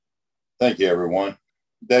Thank you, everyone.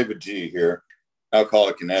 David G. here,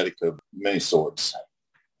 alcoholic and addict of many sorts.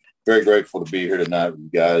 Very grateful to be here tonight with you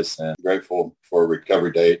guys, and grateful for a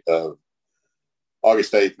recovery date of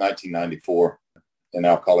August 8th, 1994 in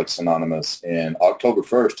Alcoholics Anonymous, and October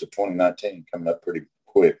 1st of 2019, coming up pretty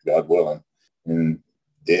quick, God willing, in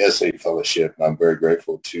the SA Fellowship, and I'm very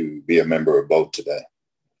grateful to be a member of both today.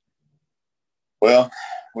 Well,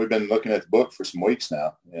 we've been looking at the book for some weeks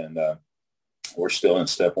now, and we're still in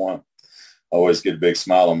step one. I always get a big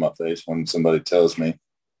smile on my face when somebody tells me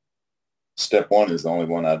step one is the only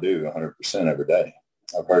one I do 100% every day.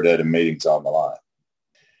 I've heard that in meetings all my life.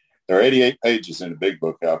 There are 88 pages in the big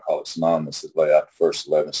book, Alcoholics Anonymous, that lay out the first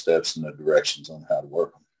 11 steps and the directions on how to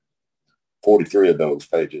work them. 43 of those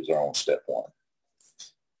pages are on step one.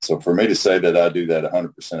 So for me to say that I do that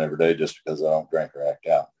 100% every day just because I don't drink or act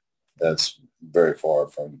out, that's very far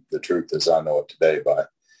from the truth as I know it today by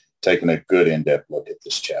taking a good in-depth look at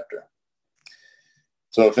this chapter.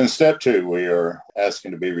 So if in step two we are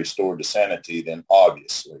asking to be restored to sanity, then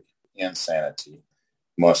obviously insanity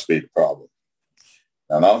must be the problem.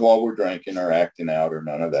 Now, not while we're drinking or acting out or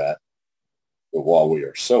none of that, but while we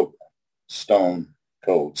are sober, stone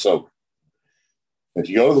cold sober. If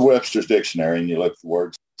you go to the Webster's Dictionary and you look at the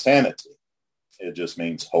word sanity, it just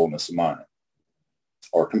means wholeness of mind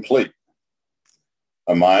or complete.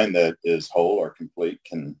 A mind that is whole or complete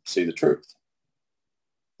can see the truth.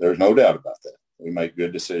 There's no doubt about that. We make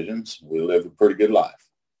good decisions. We live a pretty good life.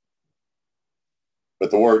 But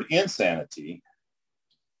the word insanity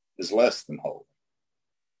is less than whole.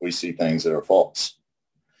 We see things that are false.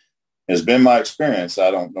 It's been my experience, I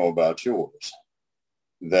don't know about yours,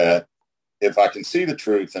 that if I can see the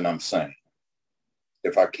truth, then I'm sane.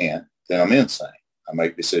 If I can't, then I'm insane. I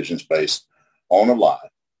make decisions based on a lie.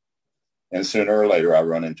 And sooner or later, I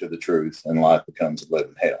run into the truth and life becomes a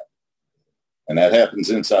living hell. And that happens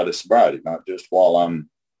inside of sobriety, not just while I'm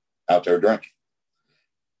out there drinking.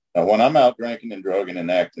 Now, when I'm out drinking and drugging and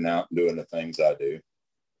acting out and doing the things I do,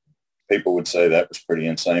 people would say that was pretty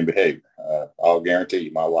insane behavior. I'll guarantee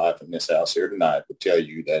you my wife in this house here tonight would tell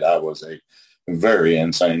you that I was a very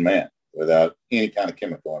insane man without any kind of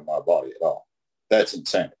chemical in my body at all. That's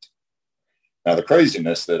insanity. Now, the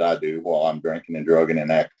craziness that I do while I'm drinking and drugging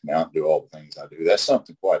and acting out and do all the things I do, that's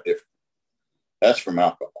something quite different. That's from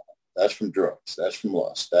alcohol. That's from drugs. That's from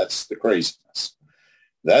lust. That's the craziness.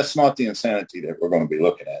 That's not the insanity that we're going to be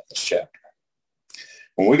looking at in this chapter.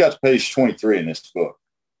 When we got to page 23 in this book,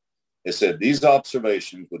 it said these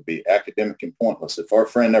observations would be academic and pointless if our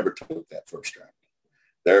friend never took that first drink,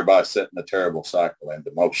 thereby setting a terrible cycle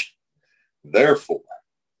into motion. Therefore,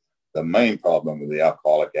 the main problem with the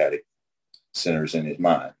alcoholic addict centers in his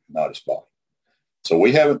mind, not his body. So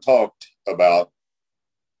we haven't talked about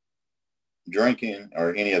drinking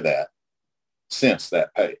or any of that since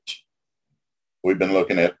that page. We've been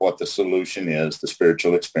looking at what the solution is, the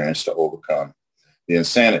spiritual experience to overcome the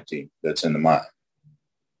insanity that's in the mind.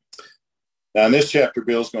 Now, in this chapter,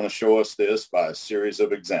 Bill's going to show us this by a series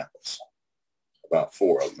of examples, about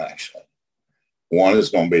 4 of them, actually. One is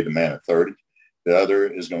going to be the man of 30. The other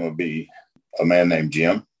is going to be a man named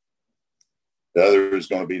Jim. The other is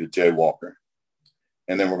going to be the jaywalker.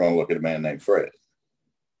 And then we're going to look at a man named Fred.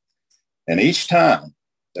 And each time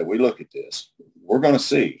that we look at this, we're going to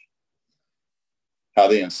see how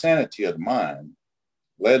the insanity of the mind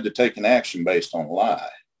led to taking action based on a lie.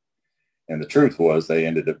 And the truth was they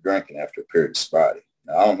ended up drinking after a period of sobriety.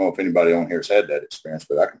 Now, I don't know if anybody on here has had that experience,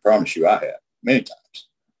 but I can promise you I have many times.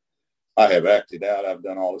 I have acted out. I've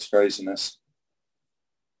done all this craziness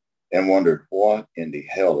and wondered what in the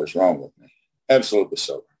hell is wrong with me. Absolutely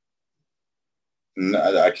sober.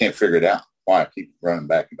 I can't figure it out. Why I keep running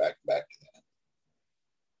back and back and back to that.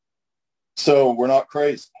 So we're not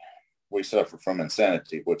crazy. We suffer from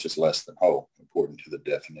insanity, which is less than whole, according to the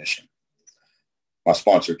definition. My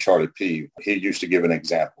sponsor, Charlie P., he used to give an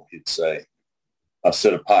example. He'd say, I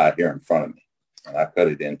set a pie here in front of me, and I cut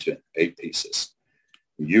it into 8 pieces.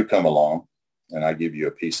 You come along, and I give you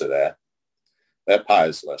a piece of that. That pie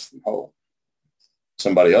is less than whole.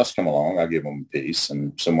 Somebody else come along, I give them a piece,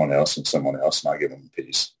 and someone else, and I give them a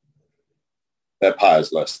piece. That pie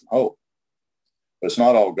is less than whole. But it's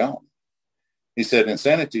not all gone. He said,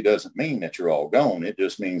 insanity doesn't mean that you're all gone. It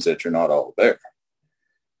just means that you're not all there.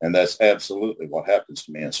 And that's absolutely what happens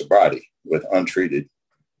to me in sobriety with untreated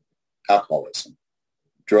alcoholism,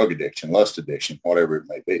 drug addiction, lust addiction, whatever it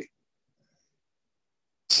may be.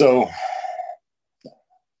 So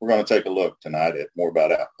we're going to take a look tonight at more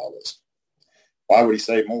about alcoholism. Why would he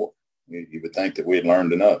say more? You would think that we had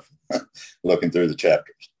learned enough looking through the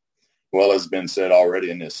chapters. Well, as has been said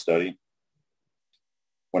already in this study,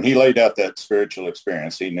 When he laid out that spiritual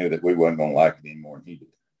experience, he knew that we wasn't going to like it any more than he did.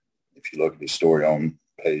 If you look at his story on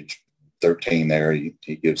page 13 there,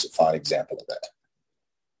 he gives a fine example of that.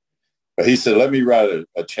 But he said, let me write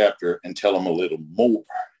a chapter and tell them a little more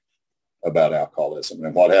about alcoholism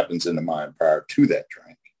and what happens in the mind prior to that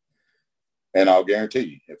drink. And I'll guarantee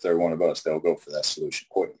you, if they're one of us, they'll go for that solution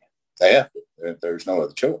quick. They have to. There's no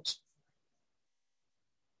other choice.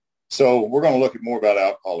 So we're going to look at more about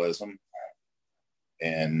alcoholism.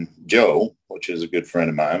 And Joe, which is a good friend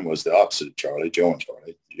of mine, was the opposite of Charlie, Joe and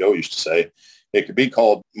Charlie. Joe used to say, it could be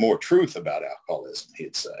called more truth about alcoholism,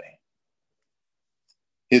 he'd say.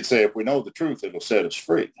 He'd say, if we know the truth, it'll set us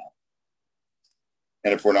free.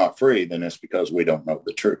 And if we're not free, then it's because we don't know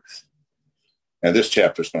the truth. And this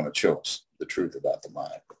chapter is going to show us the truth about the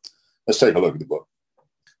mind. Let's take a look at the book.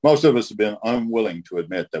 Most of us have been unwilling to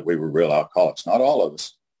admit that we were real alcoholics. Not all of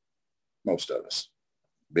us. Most of us.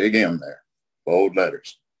 Big M there. Bold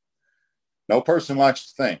letters. No person likes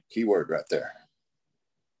to think, key word right there,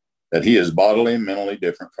 that he is bodily and mentally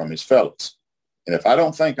different from his fellows. And if I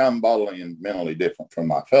don't think I'm bodily and mentally different from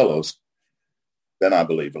my fellows, then I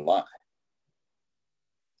believe a lie.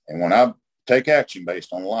 And when I take action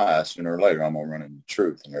based on lies, sooner or later, I'm going to run into the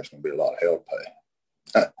truth, and there's going to be a lot of hell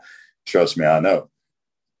to pay. Trust me, I know.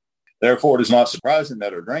 Therefore, it is not surprising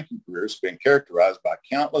that our drinking careers have been characterized by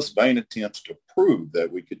countless vain attempts to prove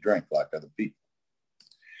that we could drink like other people.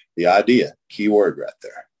 The idea, key word right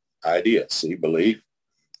there. Idea, see, belief,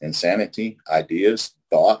 insanity, ideas,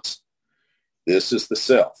 thoughts. This is the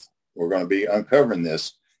self. We're going to be uncovering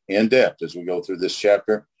this in depth as we go through this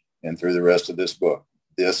chapter and through the rest of this book.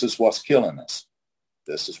 This is what's killing us.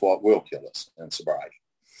 This is what will kill us in sobriety.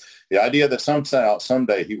 The idea that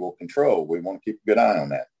someday he will control, we want to keep a good eye on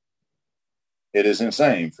that. It is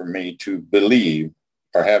insane for me to believe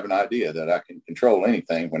or have an idea that I can control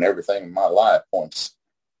anything when everything in my life points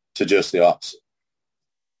to just the opposite.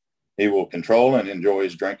 He will control and enjoy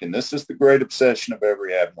his drinking. This is the great obsession of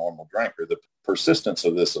every abnormal drinker. The persistence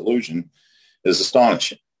of this illusion is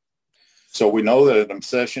astonishing. So we know that an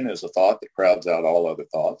obsession is a thought that crowds out all other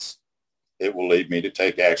thoughts. It will lead me to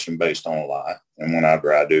take action based on a lie. And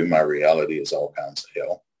whenever I do, my reality is all kinds of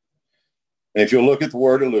hell. And if you look at the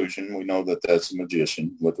word illusion, we know that that's a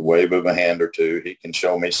magician. With the wave of a hand or two, he can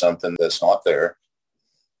show me something that's not there.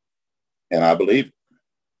 And I believe it.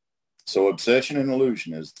 So obsession and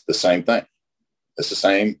illusion is the same thing. It's the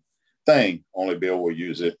same thing, only Bill will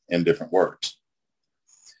use it in different words.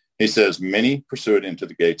 He says, many pursue it into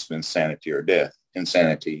the gates of insanity or death.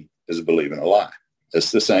 Insanity is believing a lie.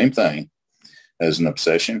 It's the same thing as an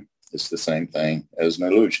obsession. It's the same thing as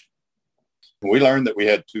an illusion. We learned that we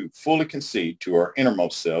had to fully concede to our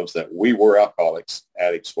innermost selves that we were alcoholics,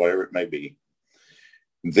 addicts, whatever it may be.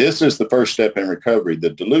 This is the first step in recovery,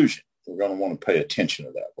 the delusion. We're going to want to pay attention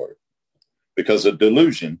to that word, because a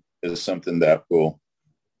delusion is something that will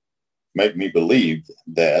make me believe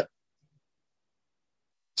that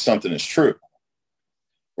something is true.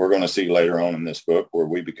 We're going to see later on in this book where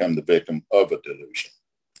we become the victim of a delusion.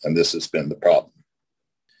 And this has been the problem.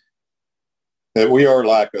 That we are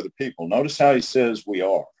like other people. Notice how he says we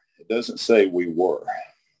are. It doesn't say we were.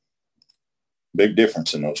 Big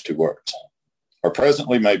difference in those two words. Or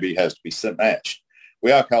presently maybe has to be matched.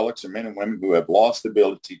 We alcoholics are men and women who have lost the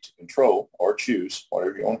ability to control or choose,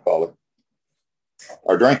 whatever you want to call it,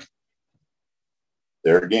 our drinking.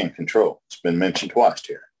 There again, control. It's been mentioned twice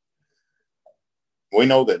here. We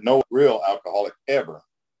know that no real alcoholic ever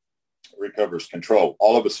recovers control.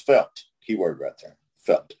 All of us felt. Keyword right there.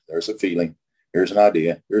 Felt. There's a feeling. Here's an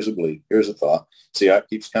idea. Here's a belief. Here's a thought. See how it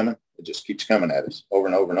keeps coming? It just keeps coming at us over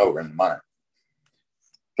and over and over in the mind.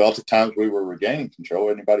 Felt at times we were regaining control.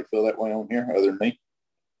 Anybody feel that way on here other than me?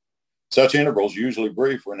 Such intervals, usually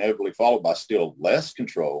brief, were inevitably followed by still less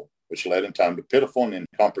control, which led in time to pitiful and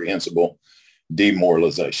incomprehensible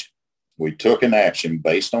demoralization. We took an action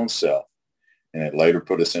based on self, and it later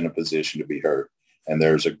put us in a position to be hurt. And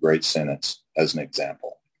there's a great sentence as an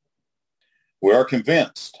example. We are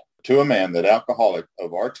convinced to a man that alcoholic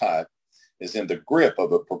of our type is in the grip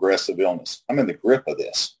of a progressive illness. I'm in the grip of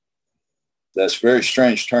this. That's very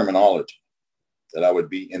strange terminology, that I would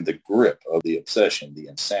be in the grip of the obsession, the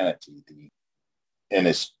insanity, and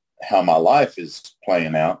it's how my life is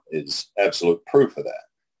playing out is absolute proof of that.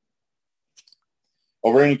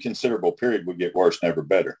 Over any considerable period, we get worse, never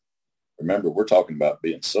better. Remember, we're talking about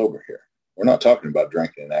being sober here. We're not talking about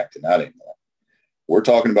drinking and acting out anymore. We're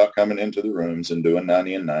talking about coming into the rooms and doing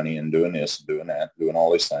 90 and 90 and doing this and doing that, doing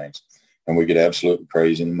all these things. And we get absolutely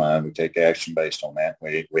crazy in the mind. We take action based on that.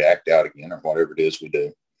 We act out again or whatever it is we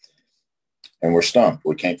do. And we're stumped.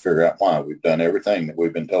 We can't figure out why. We've done everything that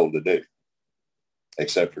we've been told to do.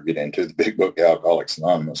 except for getting into the big book, Alcoholics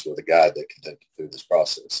Anonymous, with a guide that can take you through this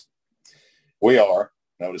process. We are,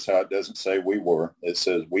 notice how it doesn't say we were. It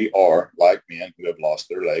says we are like men who have lost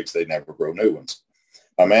their legs. They never grow new ones.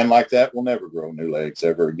 A man like that will never grow new legs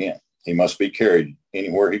ever again. He must be carried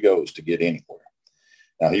anywhere he goes to get anywhere.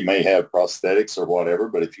 Now, he may have prosthetics or whatever,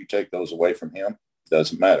 but if you take those away from him, it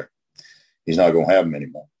doesn't matter. He's not going to have them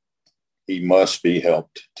anymore. He must be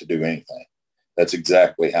helped to do anything. That's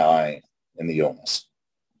exactly how I am in the illness.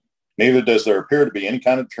 Neither does there appear to be any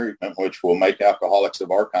kind of treatment which will make alcoholics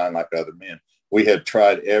of our kind like other men. We have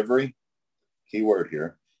tried every, key word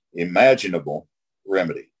here, imaginable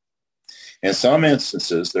remedy. In some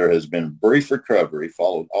instances, there has been brief recovery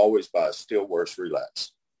followed always by a still worse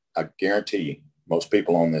relapse. I guarantee you, most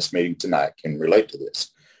people on this meeting tonight can relate to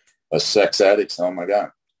this. A sex addict, oh my God,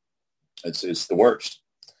 it's the worst.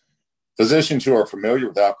 Physicians who are familiar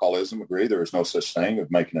with alcoholism agree there is no such thing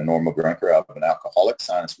as making a normal drinker out of an alcoholic.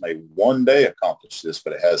 Science may one day accomplish this,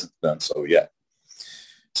 but it hasn't done so yet.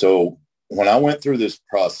 So when I went through this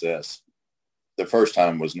process, the first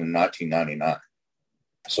time was in 1999.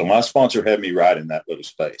 So my sponsor had me right in that little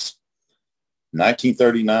space.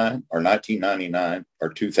 1939 or 1999 or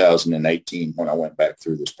 2018 when I went back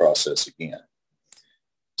through this process again.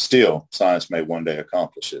 Still, science may one day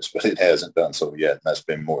accomplish this, but it hasn't done so yet. And that's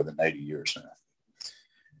been more than 80 years now.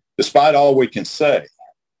 Despite all we can say,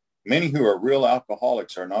 many who are real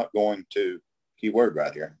alcoholics are not going to, key word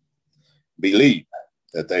right here, believe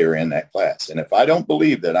that they are in that class. And if I don't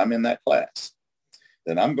believe that I'm in that class,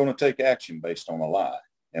 then I'm going to take action based on a lie.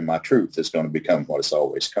 And my truth is going to become what it's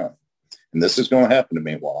always come. And this is going to happen to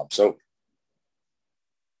me while I'm sober.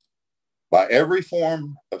 By every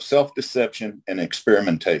form of self-deception and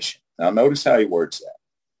experimentation. Now, notice how he words that.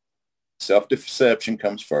 Self-deception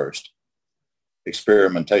comes first.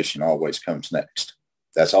 Experimentation always comes next.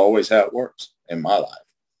 That's always how it works in my life.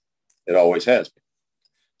 It always has been.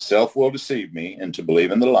 Self will deceive me into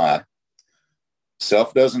believing the lie.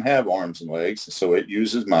 Self doesn't have arms and legs, so it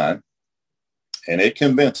uses mine. And it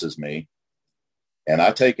convinces me. And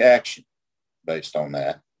I take action based on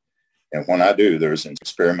that. And when I do, there's an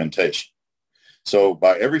experimentation. So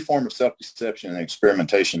by every form of self-deception and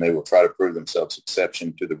experimentation, they will try to prove themselves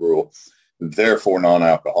exception to the rule, therefore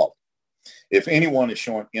non-alcoholic. If anyone is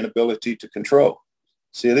showing inability to control,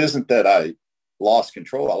 see, it isn't that I lost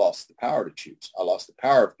control. I lost the power to choose. I lost the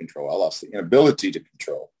power of control. I lost the inability to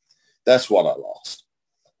control. That's what I lost.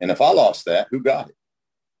 And if I lost that, who got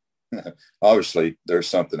it? Obviously, there's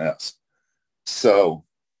something else. So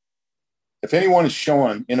if anyone is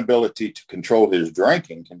showing inability to control his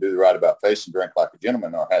drinking, can do the right about face and drink like a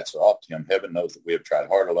gentleman, our hats are off to him. Heaven knows that we have tried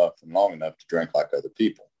hard enough and long enough to drink like other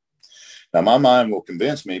people. Now, my mind will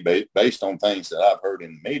convince me based on things that I've heard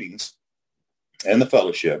in meetings and the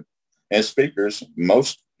fellowship and speakers,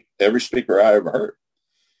 every speaker I ever heard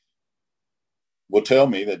will tell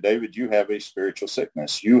me that, David, you have a spiritual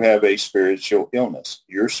sickness. You have a spiritual illness.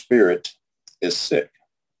 Your spirit is sick.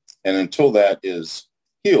 And until that is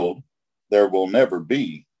healed, there will never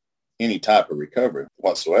be any type of recovery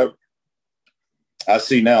whatsoever. I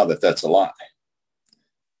see now that that's a lie.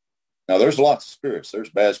 Now, there's lots of spirits. There's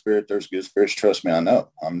bad spirit. There's good spirits. Trust me, I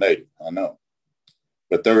know. I'm native. I know.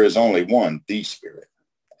 But there is only one, the spirit.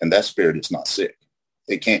 And that spirit is not sick.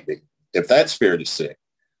 It can't be. If that spirit is sick,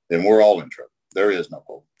 then we're all in trouble. There is no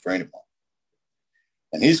hope for anyone.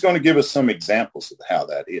 And he's going to give us some examples of how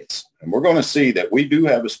that is. And we're going to see that we do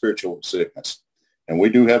have a spiritual sickness. And we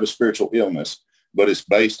do have a spiritual illness, but it's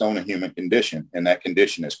based on a human condition, and that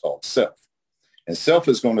condition is called self. And self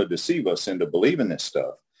is going to deceive us into believing this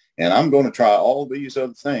stuff. And I'm going to try all these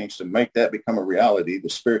other things to make that become a reality, the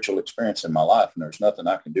spiritual experience in my life, and there's nothing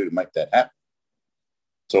I can do to make that happen.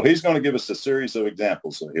 So he's going to give us a series of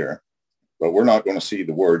examples here, but we're not going to see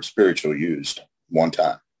the word spiritual used one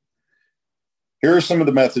time. Here are some of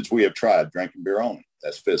the methods we have tried. Drinking beer only,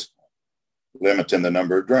 that's physical. Limiting the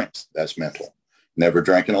number of drinks, that's mental. Never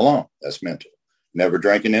drinking alone, that's mental. Never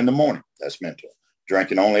drinking in the morning, that's mental.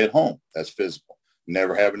 Drinking only at home, that's physical.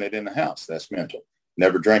 Never having it in the house, that's mental.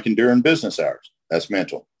 Never drinking during business hours, that's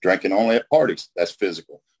mental. Drinking only at parties, that's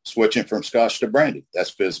physical. Switching from scotch to brandy, that's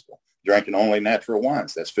physical. Drinking only natural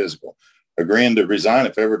wines, that's physical. Agreeing to resign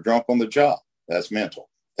if ever drunk on the job, that's mental.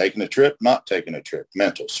 Taking a trip, not taking a trip,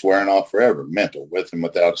 mental. Swearing off forever, mental, with and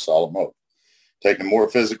without a solemn oath. Taking more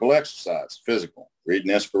physical exercise, physical.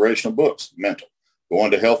 Reading inspirational books, mental. Going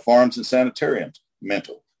to health farms and sanitariums,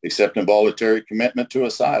 mental. Accepting voluntary commitment to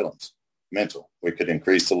asylums, mental. We could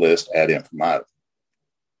increase the list, add infirmity.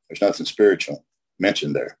 There's nothing spiritual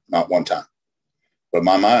mentioned there, not one time. But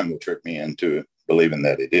my mind will trick me into believing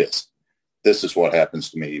that it is. This is what happens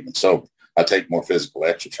to me even sober. I take more physical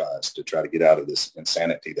exercise to try to get out of this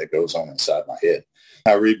insanity that goes on inside my head.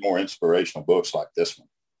 I read more inspirational books like this one.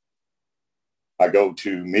 I go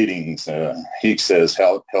to meetings. He says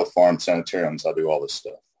health farm sanitariums. I do all this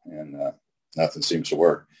stuff, and nothing seems to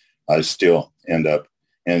work. I still end up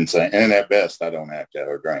insane. And at best, I don't act out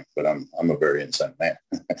or drink, but I'm a very insane man.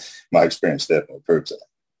 My experience definitely proves that.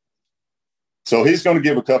 So he's going to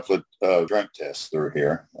give a couple of drink tests through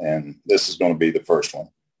here, and this is going to be the first one.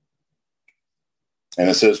 And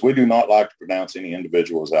it says, we do not like to pronounce any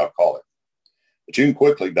individual as alcoholic, but you can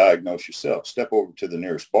quickly diagnose yourself. Step over to the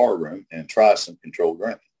nearest bar room and try some controlled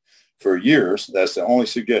drinking. For years, that's the only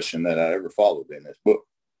suggestion that I ever followed in this book.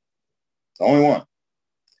 The only one.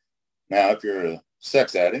 Now, if you're a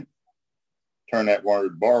sex addict, turn that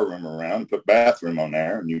word bar room around and put bathroom on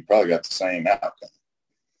there, and you probably got the same outcome.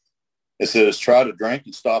 It says, try to drink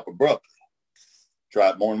and stop abruptly.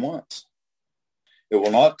 Try it more than once. It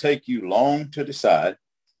will not take you long to decide.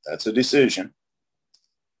 That's a decision.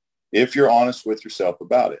 If you're honest with yourself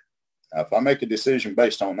about it. Now, if I make a decision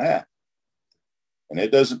based on that, and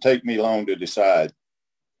it doesn't take me long to decide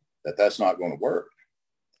that that's not going to work,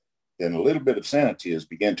 then a little bit of sanity has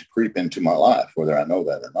begun to creep into my life, whether I know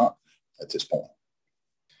that or not at this point.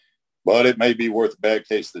 But it may be worth a bad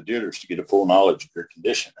case of the jitters to get a full knowledge of your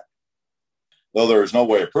condition. Though there is no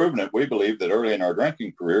way of proving it, we believe that early in our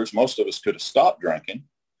drinking careers, most of us could have stopped drinking.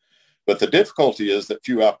 But the difficulty is that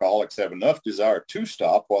few alcoholics have enough desire to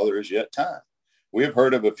stop while there is yet time. We have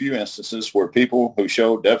heard of a few instances where people who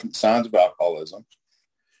showed definite signs of alcoholism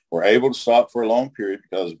were able to stop for a long period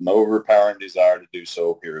because of no overpowering desire to do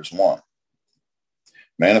so. Here is one.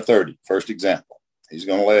 Man of 30, first example. He's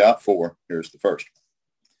going to lay out 4. Here's the first one.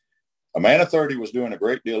 A man of 30 was doing a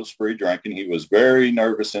great deal of spree drinking. He was very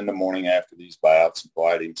nervous in the morning after these bouts and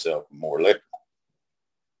quieted himself with more liquor.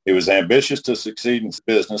 He was ambitious to succeed in his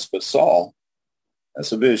business, but saw,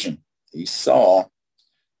 that's a vision, he saw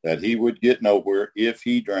that he would get nowhere if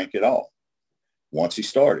he drank at all. Once he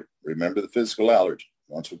started, remember the physical allergy.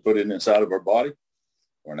 Once we put it inside of our body,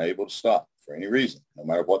 we're unable to stop for any reason, no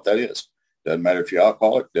matter what that is. Doesn't matter if you're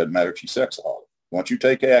alcoholic, doesn't matter if you're sexaholic. Once you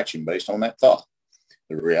take action based on that thought,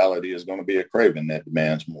 the reality is going to be a craving that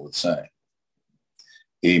demands more of the same.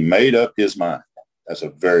 He made up his mind. That's a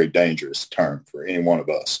very dangerous term for any one of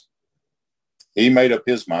us. He made up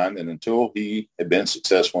his mind that until he had been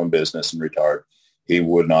successful in business and retired, he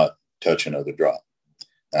would not touch another drop.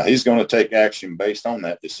 Now, he's going to take action based on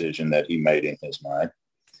that decision that he made in his mind,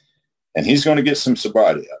 and he's going to get some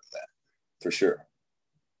sobriety out of that, for sure.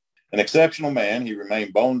 An exceptional man, he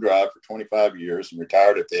remained bone dry for 25 years and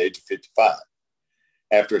retired at the age of 55.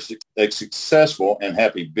 After a successful and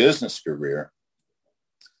happy business career,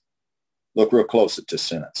 look real close at this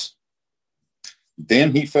sentence.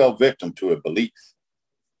 Then he fell victim to a belief.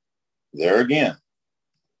 There again,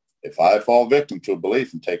 if I fall victim to a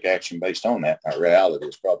belief and take action based on that, my reality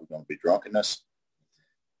is probably going to be drunkenness,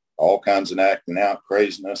 all kinds of acting out,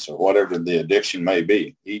 craziness, or whatever the addiction may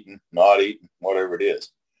be, eating, not eating, whatever it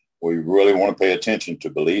is. We really want to pay attention to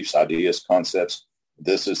beliefs, ideas, concepts.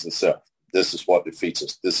 This is the self. This is what defeats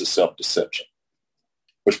us. This is self-deception,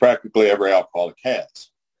 which practically every alcoholic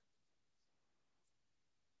has.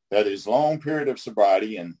 That his long period of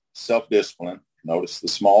sobriety and self-discipline, notice the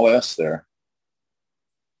small s there,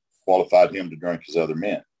 qualified him to drink as other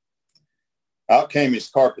men. Out came his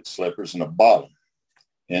carpet slippers and a bottle.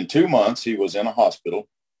 In 2 months, he was in a hospital,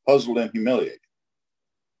 puzzled and humiliated,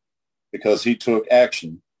 because he took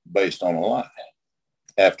action based on a lie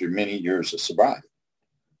after many years of sobriety.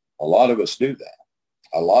 A lot of us do that.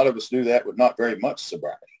 A lot of us do that with not very much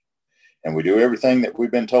sobriety. And we do everything that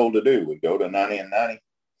we've been told to do. We go to 90 and 90.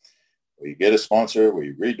 We get a sponsor.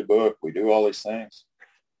 We read the book. We do all these things.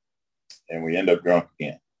 And we end up drunk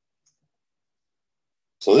again.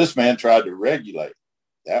 So this man tried to regulate.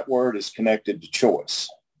 That word is connected to choice.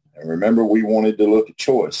 And remember, we wanted to look at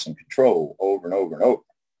choice and control over and over and over.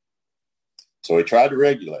 So he tried to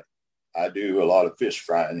regulate. I do a lot of fish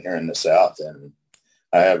frying here in the South, and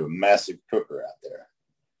I have a massive cooker out there.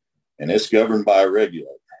 And it's governed by a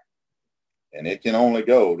regulator. And it can only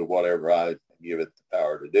go to whatever I give it the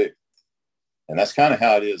power to do. And that's kind of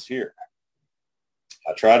how it is here.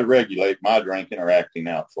 I try to regulate my drinking or acting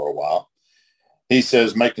out for a while. He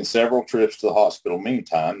says, making several trips to the hospital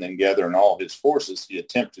meantime, then gathering all his forces, he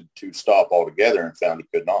attempted to stop altogether and found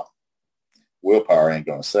he could not. Willpower ain't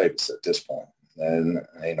going to save us at this point. And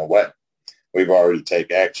ain't no way. We've already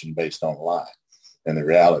taken action based on a lie. And the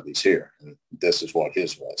reality's here. And this is what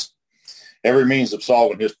his was. Every means of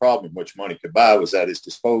solving his problem, which money could buy, was at his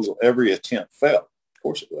disposal. Every attempt failed. Of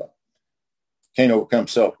course it will. Can't overcome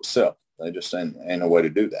self with self. They just ain't no way to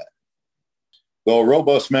do that. Though a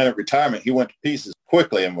robust man at retirement, he went to pieces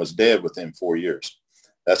quickly and was dead within 4 years.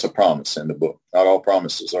 That's a promise in the book. Not all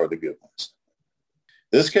promises are the good ones.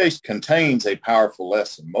 This case contains a powerful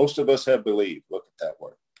lesson. Most of us have believed, look at that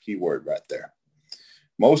word, key word right there.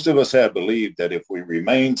 Most of us have believed that if we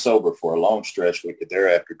remain sober for a long stretch, we could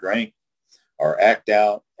thereafter drink or act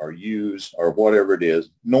out or use or whatever it is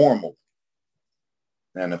normal.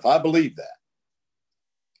 And if I believe that,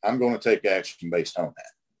 I'm going to take action based on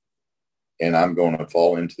that. And I'm going to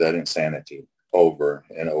fall into that insanity over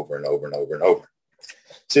and over and over and over and over.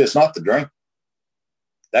 See, it's not the drink.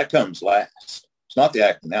 That comes last. It's not the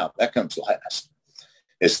acting out. That comes last.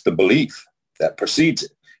 It's the belief that precedes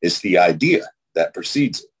it. It's the idea that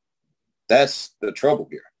precedes it. That's the trouble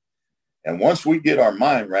here. And once we get our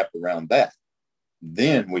mind wrapped around that,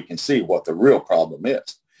 then we can see what the real problem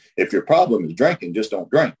is. If your problem is drinking, just don't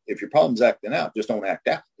drink. If your problem is acting out, just don't act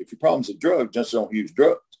out. If your problem is a drug, just don't use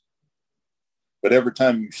drugs. But every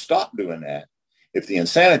time you stop doing that, if the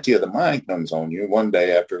insanity of the mind comes on you one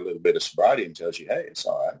day after a little bit of sobriety and tells you, hey, it's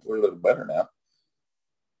all right, we're a little better now,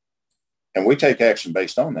 and we take action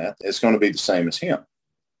based on that, it's going to be the same as him.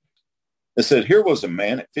 It said, here was a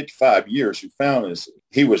man at 55 years who found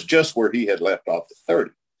he was just where he had left off at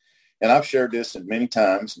 30. And I've shared this in many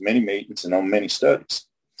times, many meetings, and on many studies.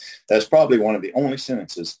 That's probably one of the only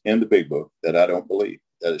sentences in the big book that I don't believe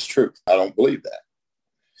that is true. I don't believe that.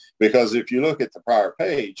 Because if you look at the prior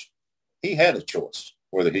page, he had a choice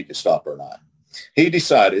whether he could stop or not. He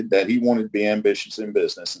decided that he wanted to be ambitious in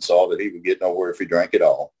business and saw that he would get nowhere if he drank at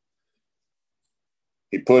all.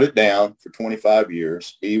 He put it down for 25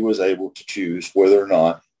 years. He was able to choose whether or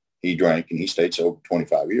not he drank, and he stayed sober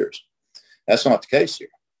 25 years. That's not the case here.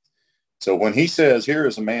 So when he says, here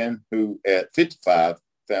is a man who at 55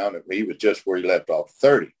 found that he was just where he left off at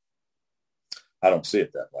 30, I don't see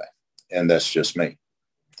it that way. And that's just me.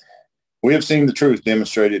 We have seen the truth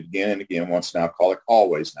demonstrated again and again. Once an alcoholic,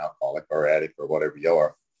 always an alcoholic or addict or whatever you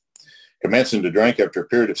are. Commencing to drink after a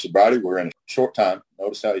period of sobriety, we're in a short time.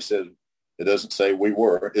 Notice how he says, it doesn't say we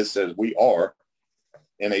were. It says we are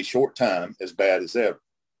in a short time as bad as ever,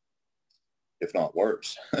 if not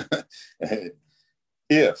worse.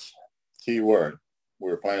 If, key word,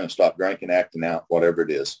 we're planning to stop drinking, acting out, whatever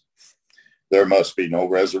it is, there must be no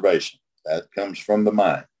reservation. That comes from the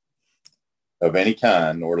mind of any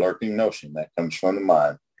kind or lurking notion that comes from the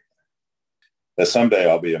mind that someday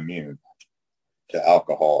I'll be immune to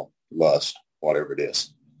alcohol, lust, whatever it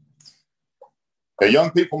is. Now,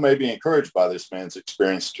 young people may be encouraged by this man's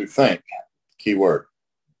experience to think, key word,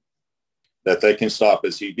 that they can stop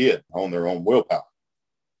as he did on their own willpower.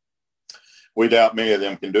 We doubt many of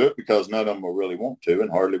them can do it because none of them will really want to,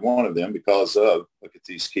 and hardly one of them because of, look at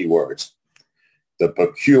these key words, the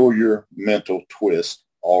peculiar mental twist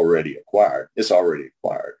already acquired. It's already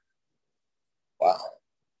acquired. Wow.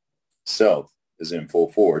 Self is in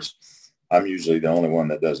full force. I'm usually the only one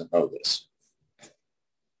that doesn't know this.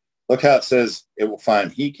 Look how it says it will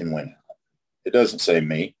find he can win out. It doesn't say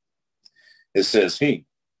me. It says he.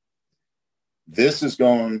 This is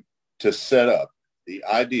going to set up the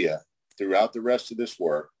idea throughout the rest of this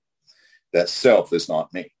work that self is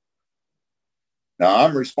not me. Now,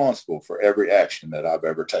 I'm responsible for every action that I've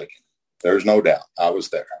ever taken. There's no doubt. I was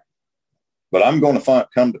there. But I'm going to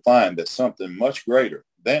come to find that something much greater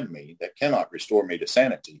than me that cannot restore me to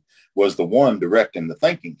sanity was the one directing the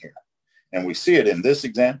thinking here. And we see it in this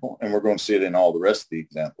example, and we're going to see it in all the rest of the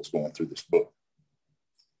examples going through this book.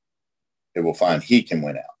 It will find he can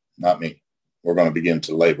win out, not me. We're going to begin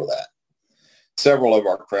to label that. Several of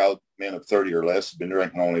our crowd, men of 30 or less, have been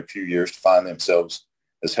drinking only a few years to find themselves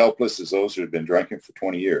as helpless as those who have been drinking for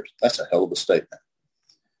 20 years. That's a hell of a statement.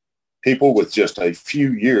 People with just a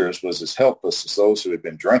few years was as helpless as those who had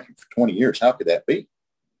been drinking for 20 years. How could that be?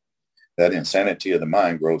 That insanity of the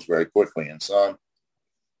mind grows very quickly in some.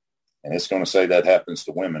 And it's going to say that happens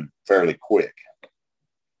to women fairly quick.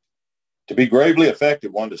 To be gravely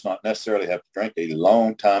effective, one does not necessarily have to drink a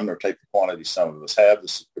long time nor take the quantity some of us have.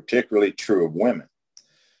 This is particularly true of women.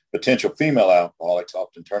 Potential female alcoholics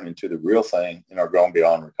often turn into the real thing and are gone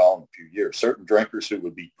beyond recall in a few years. Certain drinkers who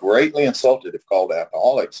would be greatly insulted if called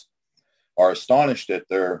alcoholics are astonished at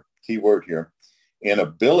their, key word here,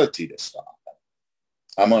 inability to stop.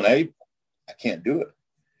 I'm unable. I can't do it.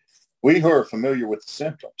 We who are familiar with the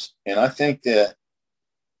symptoms, and I think that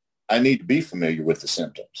I need to be familiar with the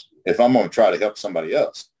symptoms. If I'm going to try to help somebody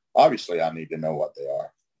else, obviously I need to know what they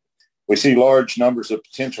are. We see large numbers of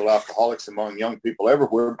potential alcoholics among young people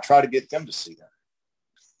everywhere. Try to get them to see them.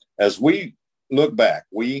 As we look back,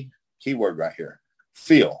 we, keyword right here,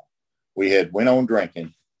 feel we had went on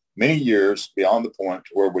drinking many years beyond the point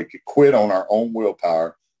where we could quit on our own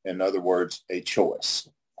willpower In other words, a choice.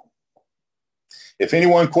 If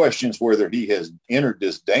anyone questions whether he has entered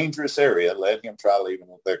this dangerous area, let him try leaving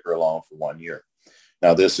the liquor alone for 1 year.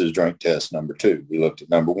 Now, this is drink test number 2. We looked at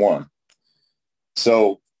number 1.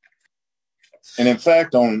 So, and in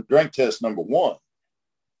fact, on drink test number 1,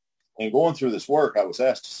 in going through this work, I was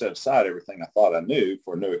asked to set aside everything I thought I knew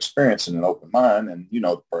for a new experience and an open mind. And you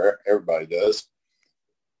know the prayer, everybody does.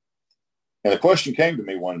 And the question came to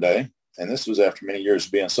me one day, and this was after many years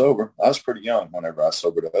of being sober. I was pretty young whenever I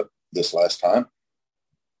sobered up this last time.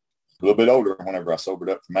 A little bit older whenever I sobered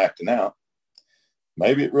up from acting out.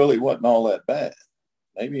 Maybe it really wasn't all that bad.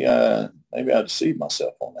 Maybe I deceived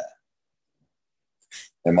myself on that.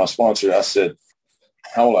 And my sponsor, I said,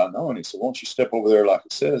 how will I know? And he said, won't you step over there like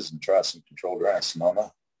it says and try some controlled dry? I said,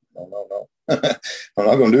 no. I'm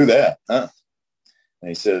not going to do that. Huh? And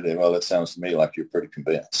he said, well, it sounds to me like you're pretty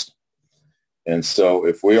convinced. And so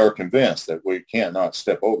if we are convinced that we cannot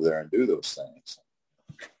step over there and do those things,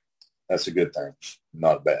 that's a good thing,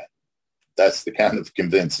 not bad. That's the kind of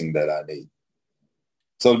convincing that I need.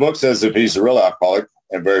 So the book says if he's a real alcoholic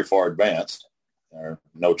and very far advanced, or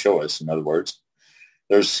no choice, in other words,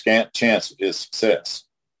 there's scant chance of his success.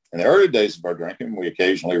 In the early days of our drinking, we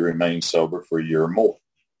occasionally remain sober for a year or more,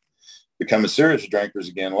 becoming serious drinkers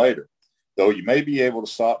again later. Though you may be able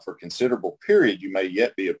to stop for a considerable period, you may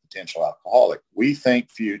yet be a potential alcoholic. We think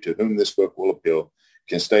few to whom this book will appeal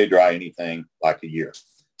can stay dry anything like a year.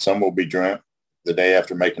 Some will be drunk the day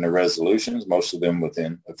after making their resolutions, most of them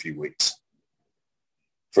within a few weeks.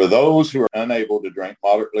 For those who are unable to drink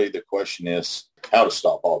moderately, the question is how to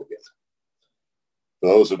stop altogether. For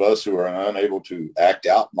those of us who are unable to act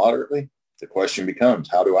out moderately, the question becomes,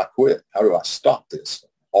 how do I quit? How do I stop this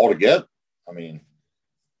altogether? I mean,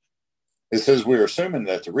 it says we're assuming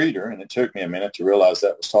that the reader, and it took me a minute to realize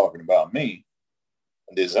that was talking about me,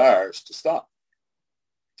 desires to stop.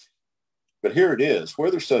 But here it is,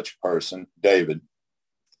 whether such a person, David,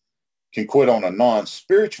 can quit on a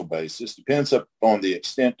non-spiritual basis depends upon the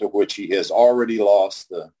extent to which he has already lost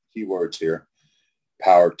the key words here,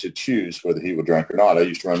 power to choose whether he will drink or not. I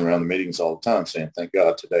used to run around the meetings all the time saying, thank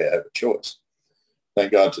God today I have a choice.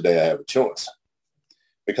 Thank God today I have a choice.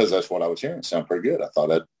 Because that's what I was hearing. It sounded pretty good. I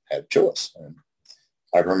thought I'd had a choice. And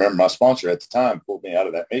I remember my sponsor at the time pulled me out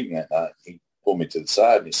of that meeting that night. He pulled me to the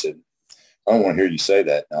side and he said, I don't want to hear you say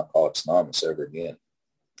that in Alcoholics Anonymous ever again.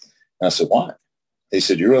 And I said, why? He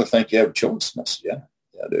said, you really think you have a choice? And I said,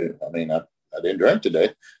 yeah, I do. I mean, I didn't drink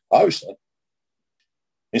today, obviously.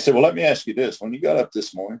 He said, well, let me ask you this. When you got up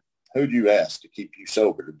this morning, who did you ask to keep you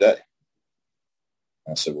sober today?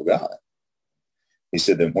 I said, well, God. He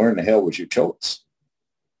said, then where in the hell was your choice?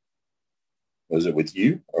 Was it with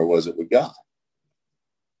you or was it with God?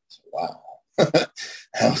 I said, wow.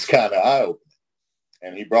 That was kind of eye-opening.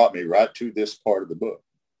 And he brought me right to this part of the book.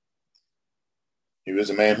 He was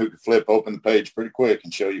a man who could flip open the page pretty quick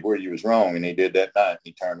and show you where you was wrong. And he did that night.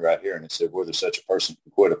 He turned right here and he said, whether such a person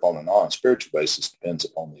can quit upon a non-spiritual basis depends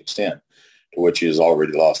upon the extent to which he has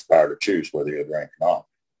already lost the power to choose whether he'll drink or not.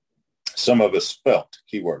 Some of us felt,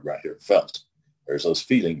 keyword right here, felt. There's those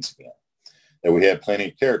feelings again. That we had plenty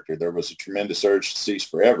of character. There was a tremendous urge to cease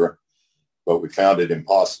forever, but we found it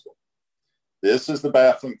impossible. This is the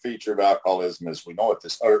baffling feature of alcoholism as we know it,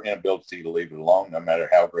 this utter inability to leave it alone, no matter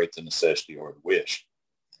how great the necessity or the wish.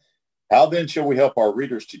 How then shall we help our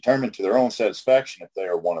readers determine to their own satisfaction if they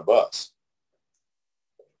are one of us?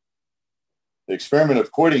 The experiment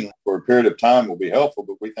of quitting for a period of time will be helpful,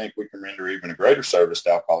 but we think we can render even a greater service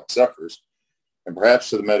to alcoholic sufferers and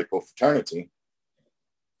perhaps to the medical fraternity.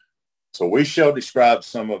 So we shall describe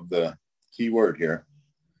some of the key word here,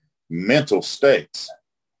 mental states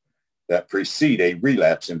that precede a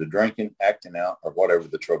relapse into drinking, acting out, or whatever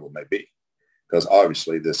the trouble may be. Because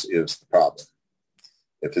obviously this is the problem.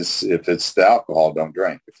 If it's the alcohol, don't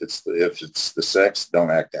drink. If it's the sex,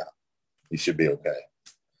 don't act out. You should be okay.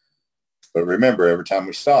 But remember, every time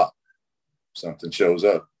we stop, something shows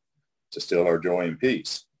up to steal our joy and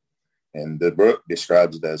peace. And the book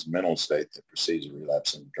describes it as a mental state that precedes a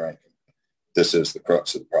relapse into drinking. This is the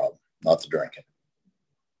crux of the problem, not the drinking.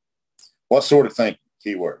 What sort of thinking?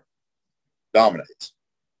 Keyword. Dominates.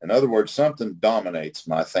 In other words, something dominates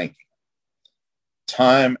my thinking.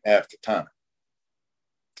 Time after time.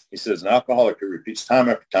 He says, an alcoholic who repeats time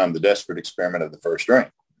after time the desperate experiment of the first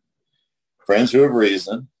drink. Friends who have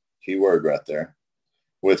reasoned, key word right there,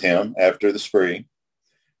 with him after the spree,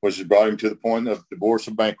 which has brought him to the point of divorce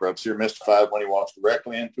or bankruptcy, are mystified when he walks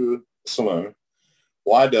directly into a saloon.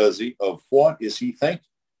 Why does he? Of what is he thinking?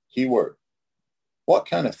 Key word. What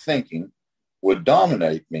kind of thinking would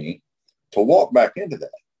dominate me to walk back into that?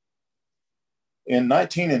 In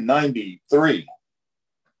 1993,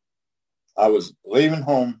 I was leaving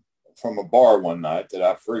home from a bar one night that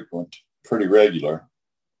I frequent pretty regular,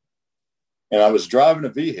 and I was driving a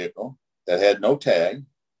vehicle that had no tag.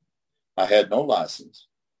 I had no license,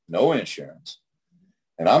 no insurance,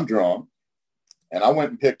 and I'm drunk. And I went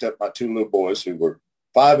and picked up my two little boys who were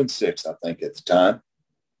 5 and 6, I think, at the time.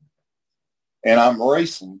 And I'm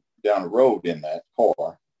racing down the road in that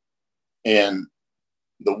car. And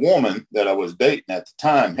the woman that I was dating at the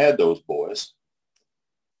time had those boys.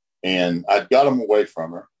 And I got them away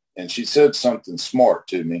from her. And she said something smart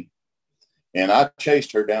to me. And I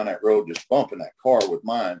chased her down that road, just bumping that car with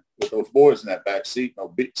mine, with those boys in that back seat, no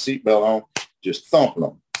seatbelt on, just thumping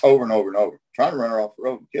them over and over and over, trying to run her off the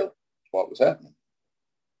road and kill her. That's what was happening.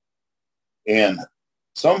 And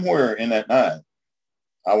somewhere in that night,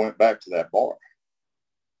 I went back to that bar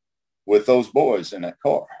with those boys in that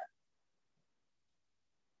car.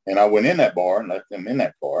 And I went in that bar and left them in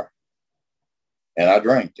that car. And I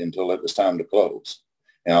drank until it was time to close.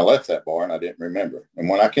 And I left that bar and I didn't remember. And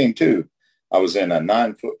when I came to, I was in a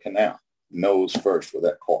 9-foot canal, nose first with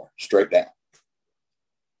that car, straight down.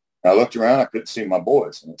 And I looked around, I couldn't see my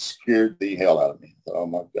boys, and it scared the hell out of me. I thought, oh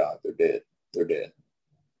my God, they're dead. They're dead.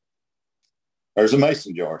 There's a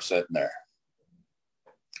mason jar sitting there.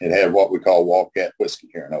 It had what we call Wildcat whiskey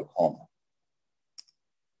here in Oklahoma.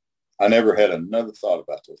 I never had another thought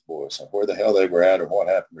about those boys, or where the hell they were at or what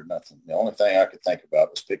happened or nothing. The only thing I could think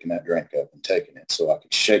about was picking that drink up and taking it so I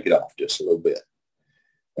could shake it off just a little bit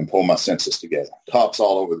and pull my senses together. Cops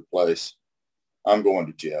all over the place. I'm going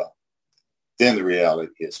to jail. Then the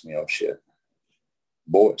reality hits me, oh shit.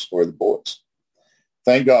 Boys, where are the boys?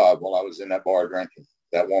 Thank God while I was in that bar drinking,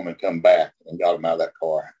 that woman come back and got them out of that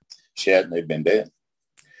car. She hadn't, they'd been dead.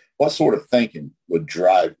 What sort of thinking would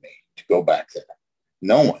drive me to go back there,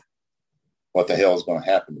 knowing what the hell is going to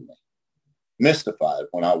happen to me? Mystified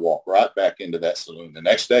when I walked right back into that saloon. The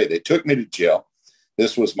next day, they took me to jail.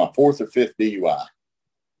 This was my 4th or 5th DUI.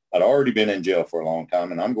 I'd already been in jail for a long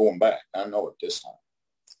time, and I'm going back. I know it this time.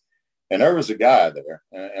 And there was a guy there,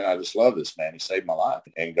 and I just love this man. He saved my life.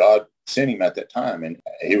 And God sent him at that time, and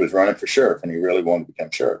he was running for sheriff, and he really wanted to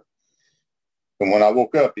become sheriff. And when I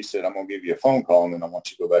woke up, he said, I'm going to give you a phone call, and then I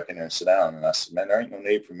want you to go back in there and sit down. And I said, man, there ain't no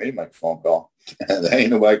need for me to make a phone call. There ain't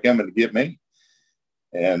nobody coming to get me.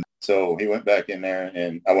 And so he went back in there,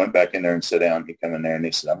 and I went back in there and sat down. He come in there, and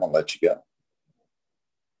he said, I'm going to let you go.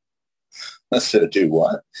 I said, do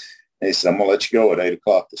what? And he said, I'm going to let you go at 8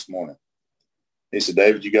 o'clock this morning. He said,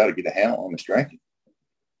 David, you got to get a handle on this drinking.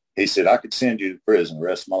 He said, I could send you to prison the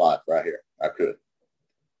rest of my life right here. I could.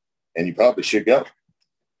 And you probably should go.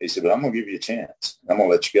 He said, but I'm going to give you a chance. I'm going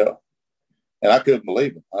to let you go. And I couldn't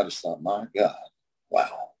believe him. I just thought, my God,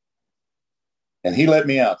 wow. And he let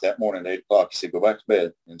me out that morning at 8 o'clock. He said, go back to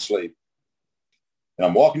bed and sleep. And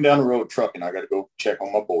I'm walking down the road trucking. I got to go check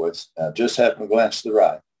on my boys. And I just happened to glance to the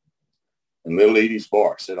right. And Little Edie's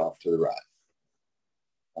bar set off to the right.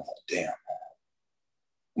 I thought, damn.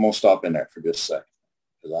 I'm going to stop in there for just a second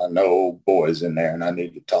because I know old boy's in there and I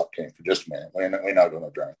need to talk to him for just a minute. We're not going to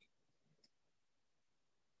drink.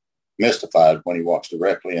 Mystified when he walks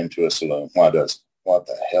directly into a saloon. Why does he? What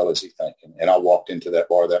the hell is he thinking? And I walked into that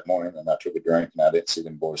bar that morning and I took a drink and I didn't see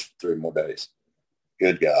them boys for 3 more days.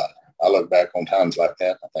 Good God. I look back on times like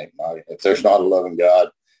that and I think, if there's not a loving God,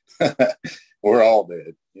 we're all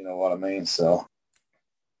dead. You know what I mean? So,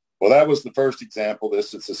 well, that was the first example.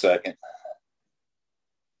 This is the second.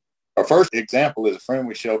 Our first example is a friend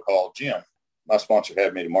we show called Jim. My sponsor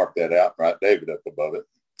had me to mark that out, write David up above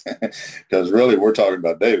it. Because really, we're talking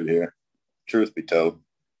about David here, truth be told.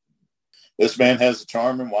 This man has a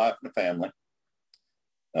charming wife and a family.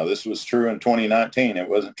 Now, this was true in 2019. It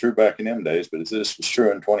wasn't true back in them days, but this was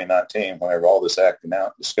true in 2019 whenever all this acting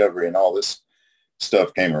out, discovery, and all this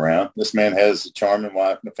stuff came around. This man has a charming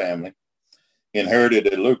wife and a family. He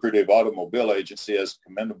inherited a lucrative automobile agency, has a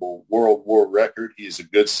commendable World War record. He's a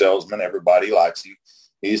good salesman. Everybody likes him.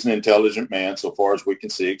 He's an intelligent man so far as we can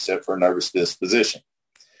see, except for a nervous disposition.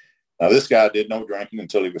 Now, this guy did no drinking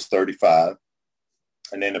until he was 35.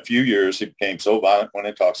 And in a few years, he became so violent when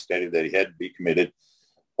intoxicated that he had to be committed.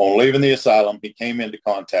 On leaving the asylum, he came into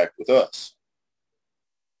contact with us.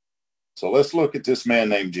 So let's look at this man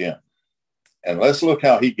named Jim. And let's look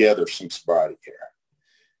how he gathers some sobriety here.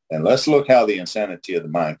 And let's look how the insanity of the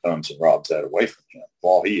mind comes and robs that away from him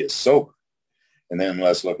while he is sober. And then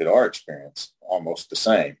let's look at our experience, almost the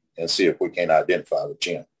same, and see if we can identify with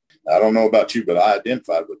Jim. Now, I don't know about you, but I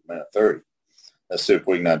identified with the man at 30. Let's see if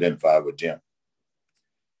we can identify with Jim.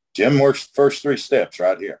 Jim works the first 3 steps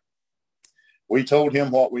right here. We told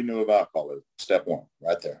him what we knew of alcoholism. Step 1,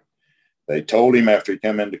 right there. They told him after he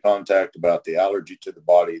came into contact about the allergy to the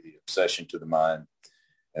body, the obsession to the mind,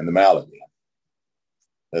 and the malady.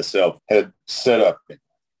 that self had set up.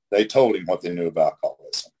 They told him what they knew about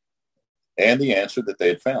alcoholism and the answer that they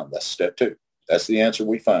had found. That's step 2. That's the answer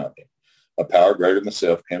we found. A power greater than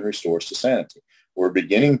self can restore us to sanity. We're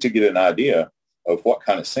beginning to get an idea of what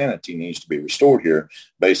kind of sanity needs to be restored here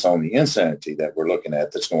based on the insanity that we're looking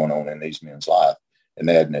at that's going on in these men's life and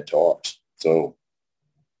adding it to ours. So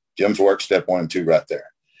Jim's work, step 1 and 2 right there.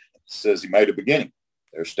 It says he made a beginning.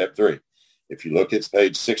 There's step 3. If you look at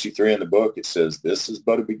page 63 in the book, it says this is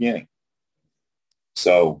but a beginning.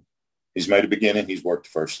 So he's made a beginning. He's worked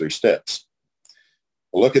the first 3 steps.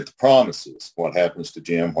 Well, look at the promises. What happens to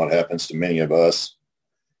Jim? What happens to many of us?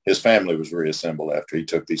 His family was reassembled after he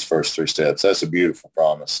took these first 3 steps. That's a beautiful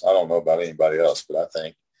promise. I don't know about anybody else, but I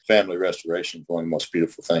think family restoration is one of the most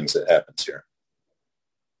beautiful things that happens here.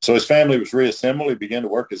 So his family was reassembled. He began to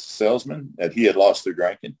work as a salesman that he had lost through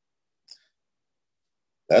drinking.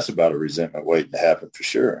 That's about a resentment waiting to happen for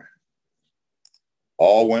sure.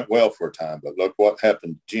 All went well for a time, but look what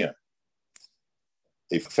happened to Jim.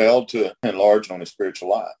 He failed to enlarge on his spiritual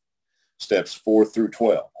life. Steps 4 through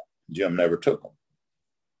 12, Jim never took them.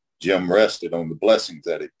 Jim rested on the blessings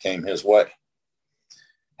that it came his way.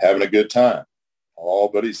 Having a good time. All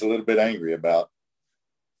but he's a little bit angry about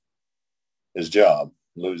his job,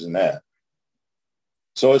 losing that.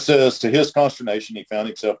 So it says, to his consternation, he found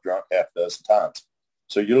himself drunk half a dozen times.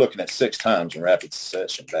 So you're looking at 6 times in rapid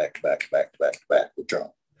succession, back to back, back to back to back. We're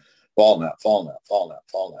drunk. Falling out, falling out, falling out,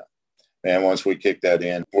 falling out. Man, once we kick that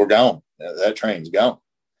in, we're gone. That train's gone.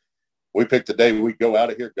 We pick the day we go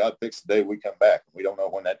out of here. God picks the day we come back. We don't know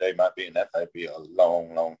when that day might be, and that might be a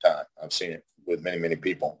long, long time. I've seen it with many, many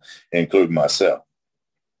people, including myself.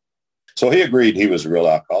 So he agreed he was a real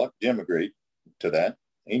alcoholic. Jim agreed to that.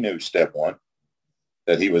 He knew step 1,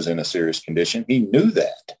 that he was in a serious condition. He knew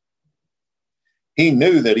that. He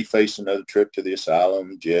knew that he faced another trip to the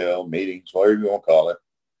asylum, jail, meetings, whatever you want to call it.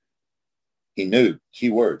 He knew,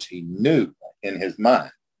 keywords, he knew in his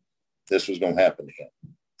mind this was going to happen to him.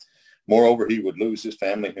 Moreover, he would lose his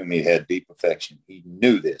family, whom he had deep affection. He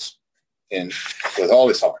knew this and with all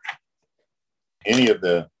his heart. Any of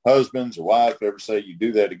the husbands or wives ever say, you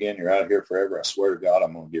do that again, you're out of here forever, I swear to God,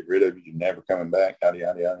 I'm going to get rid of you. You're never coming back. Yada,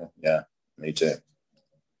 yada, yada. Yeah, me too.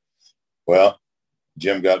 Well,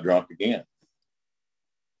 Jim got drunk again.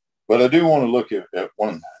 But I do want to look at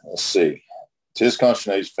one. Let's see. To his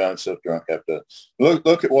consternation, found himself drunk after.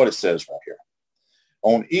 Look at what it says right here.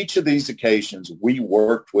 On each of these occasions, we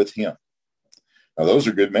worked with him. Now, those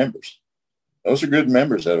are good members. Those are good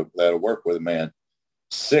members that'll work with a man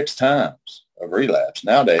 6 times of relapse.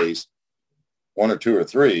 Nowadays, 1 or 2 or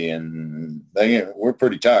 3, and we're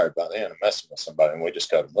pretty tired by the end of messing with somebody, and we just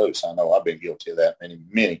cut them loose. I know I've been guilty of that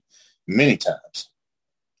many times.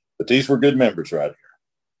 But these were good members right here.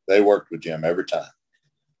 They worked with Jim every time.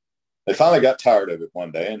 They finally got tired of it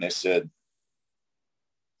one day, and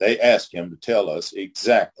they asked him to tell us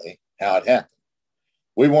exactly how it happened.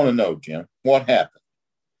 We want to know, Jim, what happened?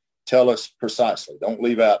 Tell us precisely. Don't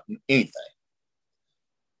leave out anything.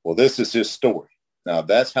 Well, this is his story. Now,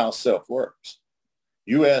 that's how self works.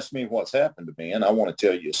 You ask me what's happened to me, and I want to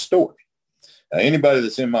tell you a story. Now, anybody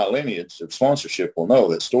that's in my lineage of sponsorship will know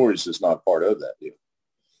that stories is not part of that deal.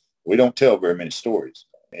 We don't tell very many stories.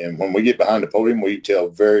 And when we get behind the podium, we tell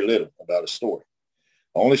very little about a story.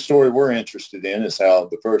 The only story we're interested in is how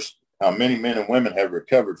many men and women have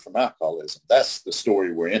recovered from alcoholism. That's the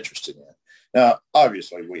story we're interested in. Now,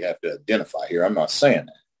 obviously, we have to identify here. I'm not saying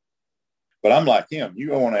that. But I'm like him. You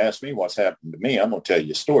don't want to ask me what's happened to me. I'm going to tell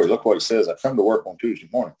you a story. Look what he says. I come to work on Tuesday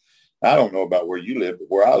morning. I don't know about where you live, but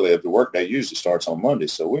where I live, the workday usually starts on Monday.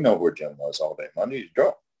 So we know where Jim was all day Monday. He's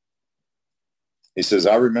drunk. He says,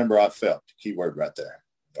 I remember I felt. Keyword right there.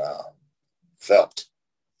 Felt.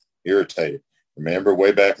 Irritated. Remember,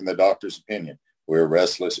 way back in the doctor's opinion, we're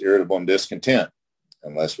restless, irritable, and discontent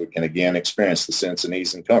unless we can again experience the sense of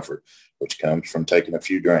ease and comfort, which comes from taking a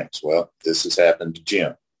few drinks. Well, this has happened to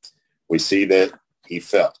Jim. We see that he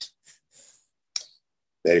felt.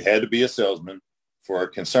 They had to be a salesman for a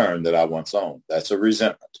concern that I once owned. That's a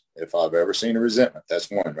resentment. If I've ever seen a resentment, that's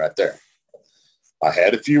one right there. I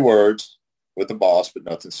had a few words with the boss, but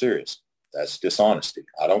nothing serious. That's dishonesty.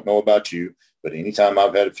 I don't know about you, but anytime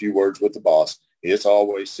I've had a few words with the boss, it's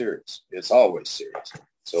always serious. It's always serious.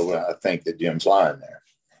 So I think that Jim's lying there.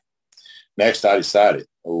 Next, I decided,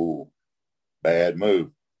 bad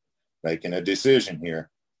move. Making a decision here.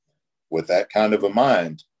 With that kind of a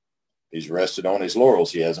mind, he's rested on his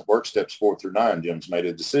laurels. He hasn't worked steps 4 through 9. Jim's made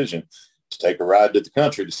a decision to take a ride to the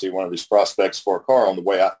country to see one of his prospects for a car on the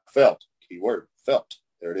way I felt. Keyword, felt.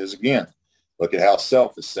 There it is again. Look at how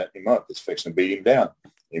self is setting him up. It's fixing to beat him down.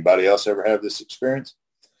 Anybody else ever have this experience?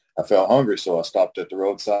 I felt hungry, so I stopped at the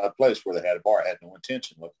roadside place where they had a bar. I had no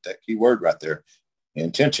intention. Look at that key word right there.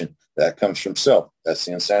 Intention. That comes from self. That's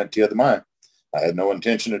the insanity of the mind. I had no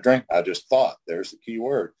intention to drink. I just thought. There's the key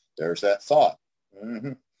word. There's that thought.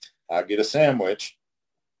 I get a sandwich.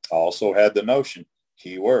 I also had the notion.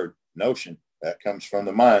 Key word, notion. That comes from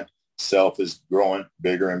the mind. Self is growing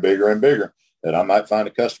bigger and bigger and bigger. That I might find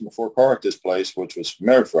a customer for a car at this place, which was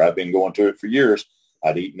familiar for. I've been going to it for years.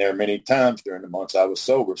 I'd eaten there many times during the months I was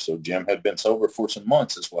sober. So Jim had been sober for some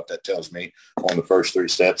months is what that tells me on the first 3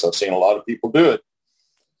 steps. I've seen a lot of people do it.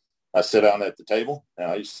 I sit down at the table.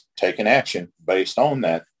 Now he's taking action based on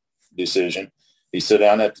that decision. He sit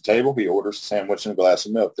down at the table. He orders a sandwich and a glass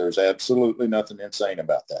of milk. There's absolutely nothing insane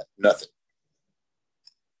about that. Nothing.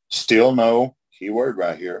 Still no, key word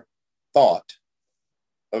right here, thought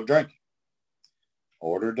of drinking.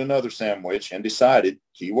 Ordered another sandwich and decided,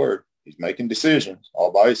 key word, he's making decisions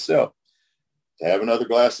all by himself, to have another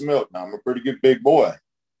glass of milk. Now, I'm a pretty good big boy,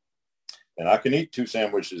 and I can eat 2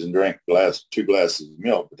 sandwiches and drink 2 glasses of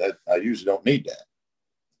milk, but I usually don't need that.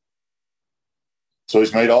 So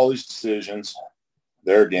he's made all these decisions.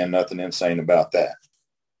 There again, nothing insane about that.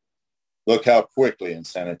 Look how quickly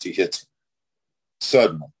insanity hits him.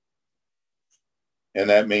 Suddenly. And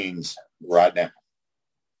that means right now.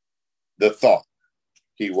 The thought,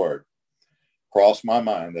 key word, crossed my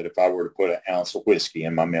mind that if I were to put an ounce of whiskey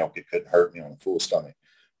in my milk, it couldn't hurt me on a full stomach.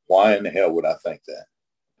 Why in the hell would I think that?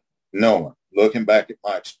 Knowing, looking back at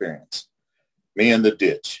my experience, me in the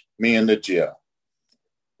ditch, me in the jail,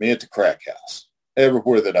 me at the crack house,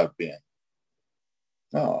 everywhere that I've been.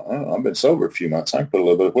 Oh, I've been sober a few months. I can put a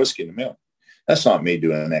little bit of whiskey in the milk. That's not me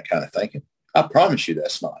doing that kind of thinking. I promise you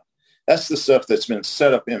that's not. That's the stuff that's been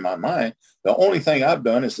set up in my mind. The only thing I've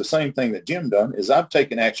done is the same thing that Jim done, is I've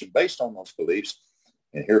taken action based on those beliefs.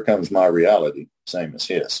 And here comes my reality, same as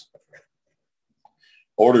his.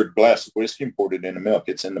 Ordered a glass of whiskey and poured it in the milk.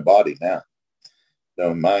 It's in the body now.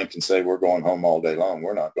 The mind can say we're going home all day long.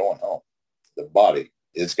 We're not going home. The body,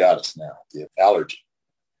 it's got us now. The allergy.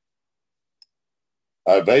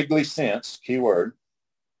 I vaguely sensed, key word,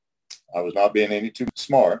 I was not being any too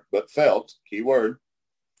smart, but felt, key word,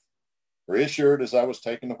 reassured as I was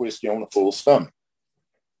taking the whiskey on a full stomach.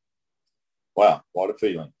 Wow, what a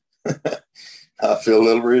feeling. I feel a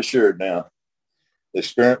little reassured now. The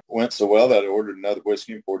experiment went so well that I ordered another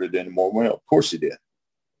whiskey and poured it into more milk. Of course he did.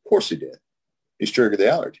 Of course he did. He's triggered the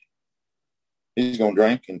allergy. He's going to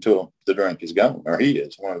drink until the drink is gone, or he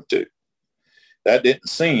is, one of the two. That didn't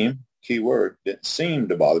seem, key word, didn't seem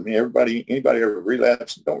to bother me. Anybody ever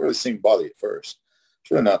relapse, don't really seem to bother you at first.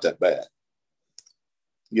 It's really not that bad.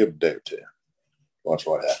 Give it a day or two. Watch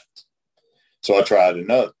what happens. So I tried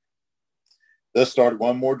another. This started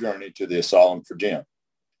one more journey to the asylum for Jim.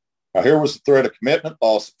 Now here was the threat of commitment,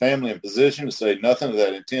 loss of family and position, to say nothing of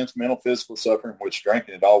that intense mental, physical suffering which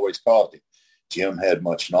drinking had always caused him. Jim had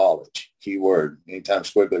much knowledge. Key word. Anytime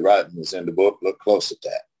Squiggly Writing was in the book, look close at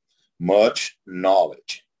that. Much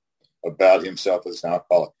knowledge about himself as an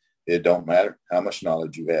alcoholic. It don't matter how much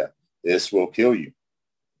knowledge you have. This will kill you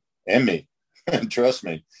and me. And trust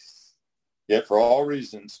me. Yet for all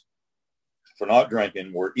reasons, for not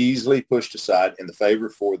drinking, were easily pushed aside in the favor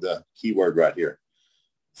for the key word right here.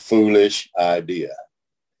 Foolish idea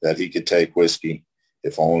that he could take whiskey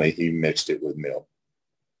if only he mixed it with milk.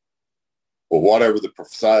 Well, whatever the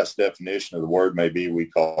precise definition of the word may be, we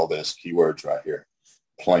call this keywords right here.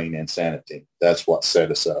 Plain insanity. That's what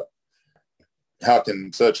set us up. How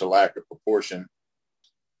can such a lack of proportion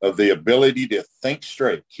of the ability to think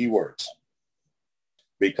straight, keywords,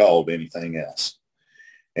 be called anything else?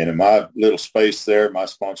 And in my little space there, my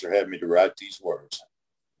sponsor had me to write these words.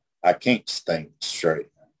 I can't think straight.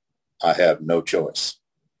 I have no choice.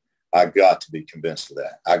 I got to be convinced of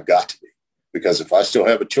that. I got to be. Because if I still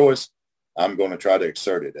have a choice, I'm going to try to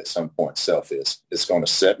exert it at some point. Self is. It's going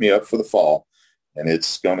to set me up for the fall, and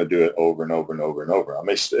it's going to do it over and over and over and over. I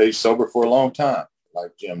may stay sober for a long time,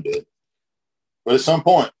 like Jim did. But at some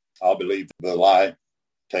point, I'll believe the lie,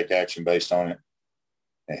 take action based on it.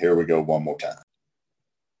 And here we go one more time.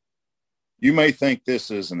 You may think this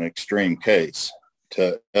is an extreme case.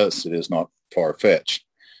 To us, it is not far-fetched.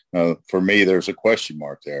 For me, there's a question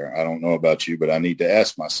mark there. I don't know about you, but I need to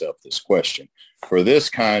ask myself this question. For this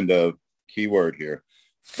kind of keyword here,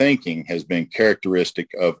 thinking has been characteristic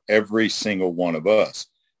of every single one of us.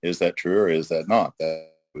 Is that true or is that not? That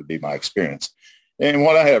would be my experience. And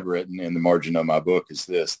what I have written in the margin of my book is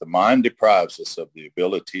this: the mind deprives us of the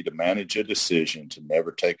ability to manage a decision to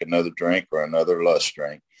never take another drink or another lust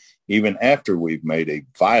drink, even after we've made a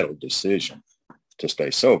vital decision to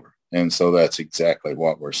stay sober. And so that's exactly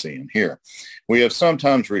what we're seeing here. We have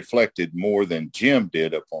sometimes reflected more than Jim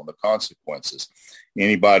did upon the consequences.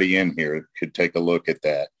 Anybody in here could take a look at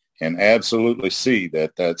that and absolutely see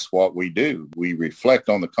that that's what we do. We reflect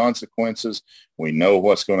on the consequences. We know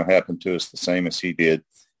what's going to happen to us the same as he did,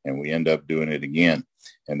 and we end up doing it again.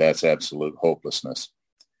 And that's absolute hopelessness.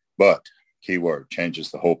 But, keyword,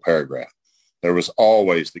 changes the whole paragraph. There was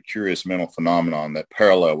always the curious mental phenomenon that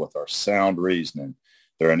parallel with our sound reasoning.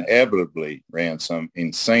 There inevitably ran some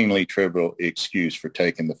insanely trivial excuse for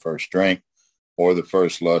taking the first drink or the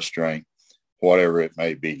first lust drink, whatever it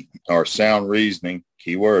may be. Our sound reasoning,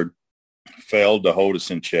 keyword, failed to hold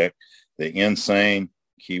us in check. The insane,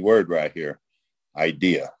 keyword right here,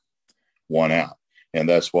 idea won out. And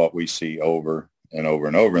that's what we see over and over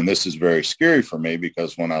and over. And this is very scary for me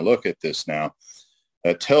because when I look at this now,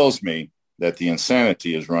 that tells me that the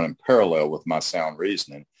insanity is running parallel with my sound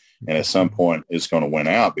reasoning. And at some point, it's going to win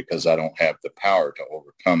out because I don't have the power to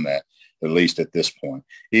overcome that, at least at this point.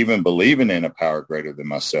 Even believing in a power greater than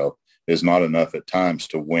myself is not enough at times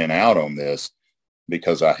to win out on this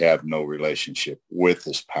because I have no relationship with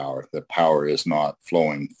this power. The power is not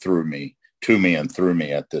flowing through me, to me and through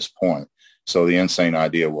me at this point. So the insane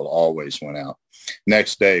idea will always win out.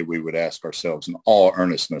 Next day, we would ask ourselves in all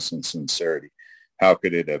earnestness and sincerity, how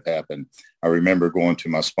could it have happened? I remember going to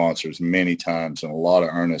my sponsors many times in a lot of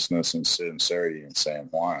earnestness and sincerity and saying,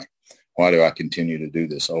 why? Why do I continue to do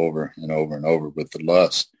this over and over and over with the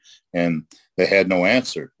lust? And they had no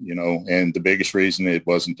answer, and the biggest reason it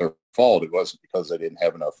wasn't their fault. It wasn't because they didn't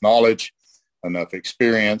have enough knowledge, enough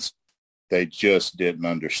experience. They just didn't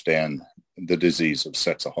understand the disease of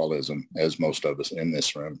sexaholism, as most of us in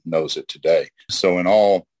this room knows it today. So in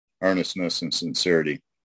all earnestness and sincerity,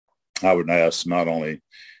 I would ask not only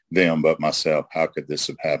them, but myself, how could this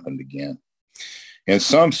have happened again? In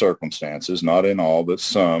some circumstances, not in all, but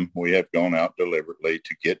some, we have gone out deliberately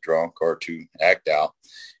to get drunk or to act out,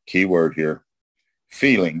 key word here,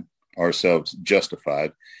 feeling ourselves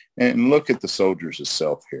justified. And look at the soldiers of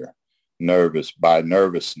self here. Nervous by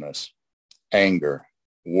nervousness, anger,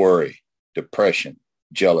 worry, depression,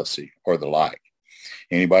 jealousy, or the like.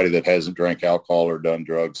 Anybody that hasn't drank alcohol or done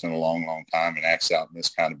drugs in a long, long time and acts out in this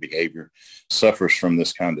kind of behavior suffers from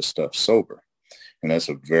this kind of stuff sober. And that's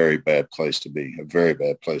a very bad place to be, a very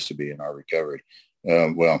bad place to be in our recovery.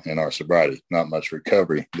 In our sobriety, not much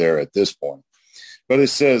recovery there at this point. But it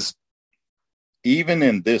says, even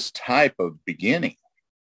in this type of beginning,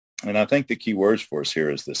 and I think the key words for us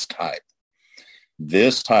here is this type.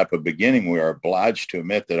 This type of beginning, we are obliged to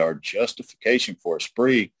admit that our justification for a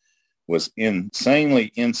spree was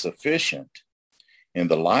insanely insufficient in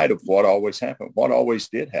the light of what always happened, what always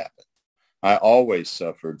did happen. I always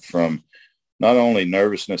suffered from not only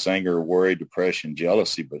nervousness, anger, worry, depression,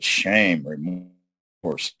 jealousy, but shame,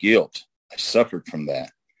 remorse, guilt. I suffered from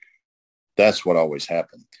that. That's what always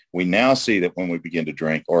happened. We now see that when we begin to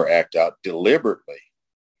drink or act out deliberately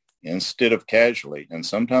instead of casually, and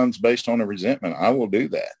sometimes based on a resentment, I will do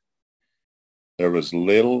that. There was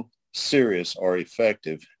little serious or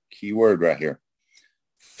effective, key word right here,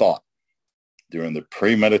 thought during the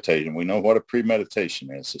premeditation. We know what a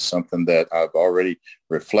premeditation is. It's something that I've already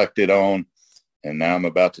reflected on, and now I'm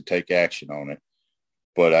about to take action on it.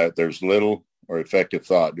 But there's little or effective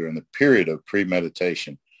thought during the period of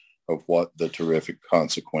premeditation of what the terrific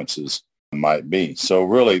consequences might be. So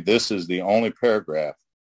really, this is the only paragraph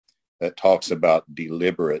that talks about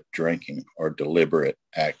deliberate drinking or deliberate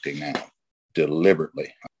acting out,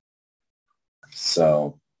 deliberately.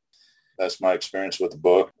 So that's my experience with the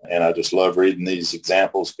book. And I just love reading these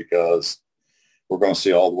examples because we're going to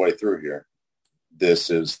see all the way through here. This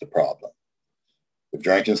is the problem. If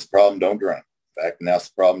drinking's the problem, don't drink. If acting out's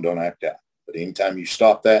the problem, don't act out. But anytime you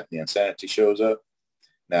stop that, the insanity shows up,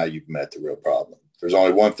 now you've met the real problem. There's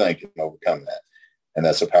only one thing that can overcome that, and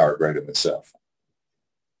that's a power greater than itself.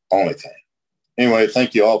 Only thing. Anyway,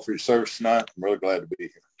 thank you all for your service tonight. I'm really glad to be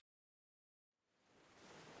here.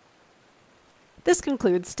 This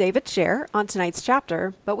concludes David's share on tonight's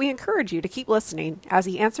chapter, but we encourage you to keep listening as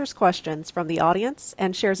he answers questions from the audience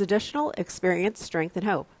and shares additional experience, strength, and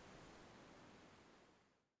hope.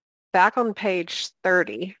 Back on page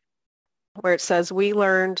 30, where it says, we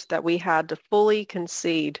learned that we had to fully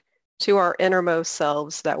concede to our innermost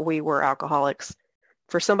selves that we were alcoholics.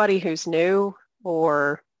 For somebody who's new,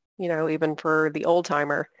 or, even for the old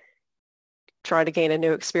timer trying to gain a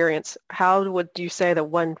new experience, how would you say that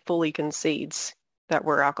one fully concedes that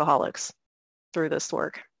we're alcoholics through this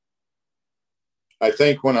work? I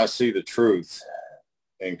think when I see the truth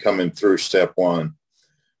and coming through step one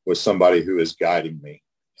with somebody who is guiding me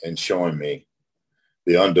and showing me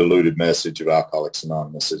the undiluted message of Alcoholics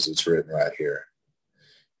Anonymous as it's written right here.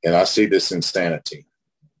 And I see this insanity.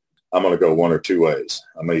 I'm going to go one or two ways.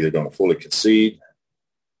 I'm either going to fully concede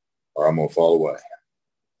or I'm going to fall away.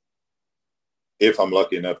 If I'm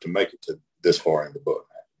lucky enough to make it to this far in the book.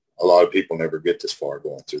 A lot of people never get this far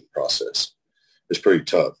going through the process. It's pretty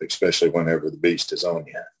tough, especially whenever the beast is on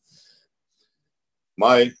you.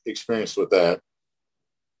 My experience with that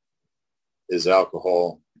is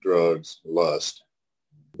alcohol, drugs, lust.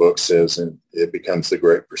 The book says, and it becomes the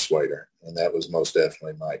great persuader. And that was most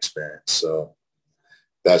definitely my experience. So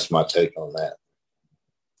that's my take on that.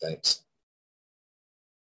 Thanks.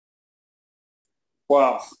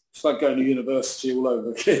 Wow. It's like going to university all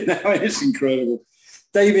over again now. It's incredible.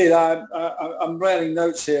 David, I'm writing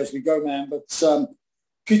notes here as we go, man, but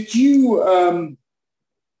could you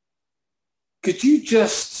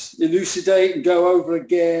just elucidate and go over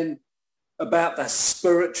again about the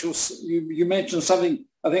spiritual, you mentioned something,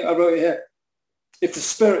 I think I wrote it here, if the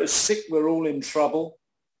spirit is sick, we're all in trouble.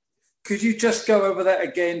 Could you just go over that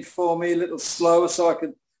again for me a little slower so I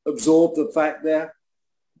can absorb the fact there?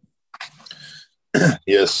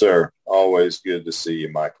 Yes, sir. Always good to see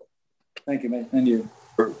you, Michael. Thank you, man. And you.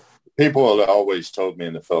 People have always told me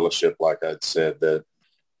in the fellowship, like I'd said, that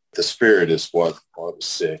the spirit is what was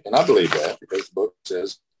sick. And I believe that because the book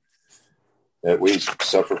says that we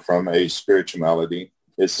suffer from a spiritual malady.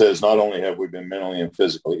 It says not only have we been mentally and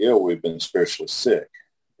physically ill, we've been spiritually sick.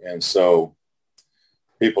 And so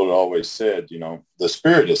people have always said, you know, the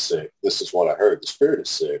spirit is sick. This is what I heard. The spirit is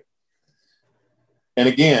sick. And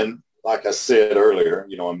again, like I said earlier,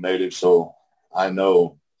 you know, I'm native, so I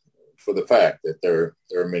know for the fact that there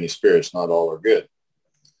are many spirits, not all are good,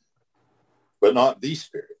 but not the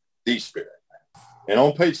spirit, the spirit. And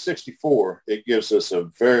on page 64, it gives us a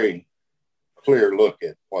very clear look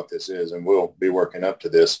at what this is, and we'll be working up to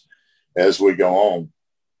this as we go on.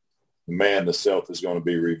 The man, the self, is going to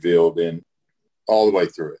be revealed in all the way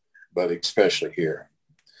through it, but especially here.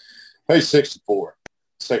 Page 64,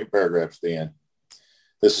 second paragraph at the end.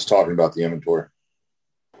 This is talking about the inventory.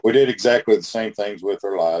 We did exactly the same things with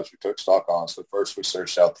our lives. We took stock honestly. First, we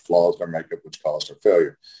searched out the flaws in our makeup which caused our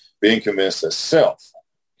failure. Being convinced that self,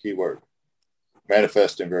 key word,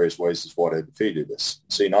 manifest in various ways is what had defeated us.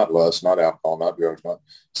 See, not lust, not alcohol, not drugs, not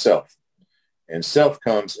self. And self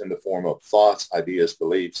comes in the form of thoughts, ideas,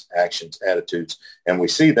 beliefs, actions, attitudes. And we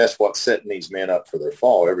see that's what's setting these men up for their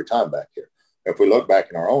fall every time back here. If we look back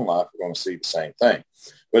in our own life, we're going to see the same thing.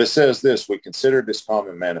 But it says this, we consider this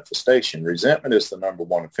common manifestation. Resentment is the number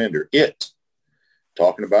one offender. It,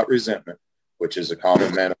 talking about resentment, which is a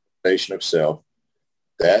common manifestation of self,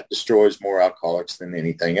 that destroys more alcoholics than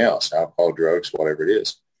anything else, alcohol, drugs, whatever it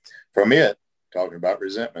is. From it, talking about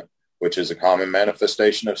resentment, which is a common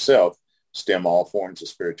manifestation of self, stem all forms of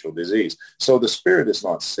spiritual disease. So the spirit is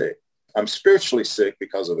not sick. I'm spiritually sick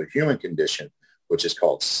because of a human condition, which is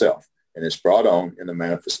called self. And it's brought on in the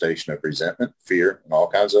manifestation of resentment, fear, and all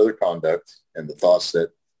kinds of other conduct and the thoughts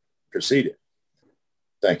that precede it.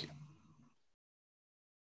 Thank you.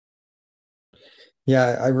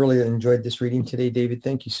 Yeah, I really enjoyed this reading today, David.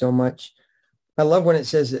 Thank you so much. I love when it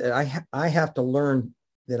says that I have to learn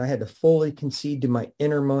that I had to fully concede to my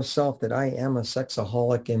innermost self that I am a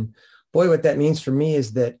sexaholic. And boy, what that means for me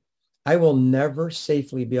is that I will never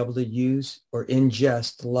safely be able to use or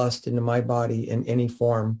ingest lust into my body in any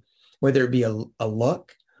form, whether it be a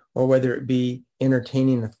look or whether it be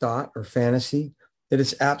entertaining a thought or fantasy, that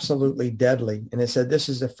is absolutely deadly. And it said this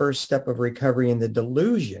is the first step of recovery in the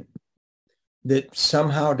delusion that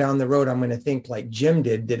somehow down the road I'm going to think like Jim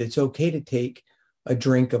did, that it's okay to take a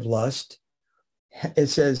drink of lust. It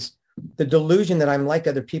says the delusion that I'm like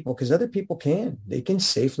other people, because other people they can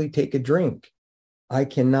safely take a drink. I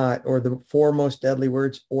cannot, or the four most deadly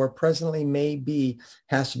words, or presently may be,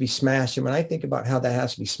 has to be smashed. And when I think about how that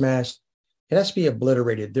has to be smashed, it has to be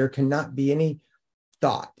obliterated. There cannot be any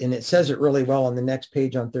thought. And it says it really well on the next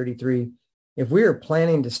page on 33. If we are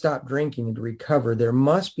planning to stop drinking and to recover, there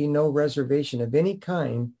must be no reservation of any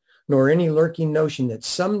kind, nor any lurking notion that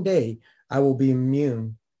someday I will be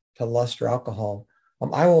immune to lust or alcohol.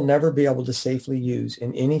 I will never be able to safely use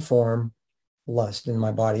in any form lust in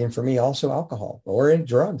my body. And for me, also alcohol or in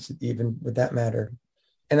drugs, even with that matter.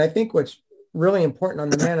 And I think what's really important on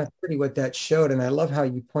the man of 30, what that showed, and I love how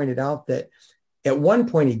you pointed out that at one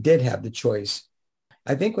point he did have the choice.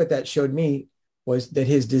 I think what that showed me was that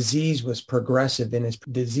his disease was progressive and his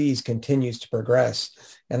disease continues to progress.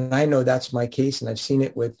 And I know that's my case. And I've seen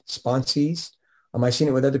it with sponsees. I've seen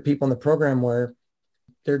it with other people in the program where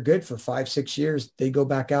they're good for 5-6 years. They go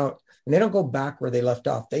back out and they don't go back where they left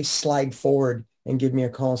off. They slide forward and give me a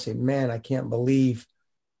call and say, man, I can't believe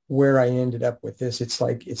where I ended up with this. It's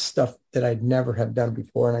like, it's stuff that I'd never have done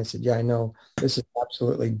before. And I said, yeah, I know this is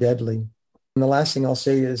absolutely deadly. And the last thing I'll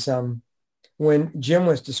say is, when Jim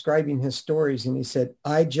was describing his stories and he said,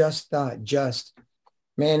 I just thought just,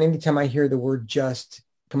 man, anytime I hear the word just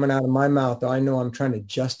coming out of my mouth, I know I'm trying to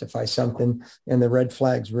justify something and the red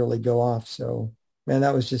flags really go off. So, man,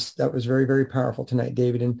 that was very, very powerful tonight,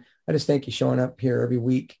 David. And I just thank you showing up here every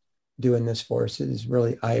week doing this for us. It is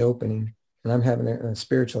really eye-opening. And I'm having a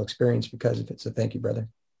spiritual experience because of it. So thank you, brother.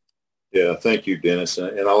 Yeah, thank you, Dennis.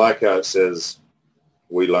 And I like how it says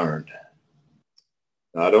we learned.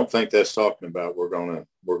 Now, I don't think that's talking about we're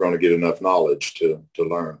gonna get enough knowledge to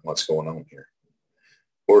learn what's going on here.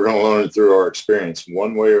 We're going to learn through our experience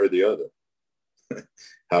one way or the other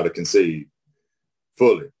how to conceive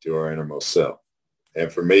fully to our innermost self.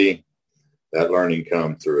 And for me, that learning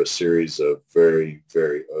comes through a series of very,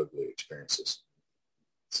 very ugly experiences.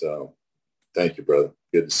 So thank you, brother.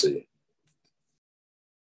 Good to see you.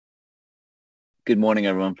 Good morning,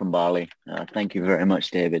 everyone from Bali. Thank you very much,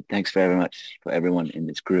 David. Thanks very much for everyone in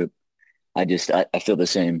this group. I feel the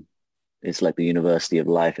same. It's like the University of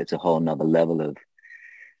Life. It's a whole nother level of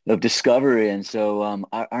discovery. And so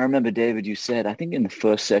I remember, David, you said, I think in the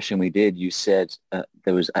first session we did, you said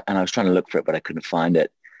there was, and I was trying to look for it, but I couldn't find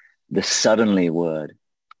it, the suddenly word.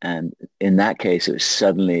 And in that case, it was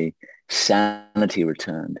suddenly sanity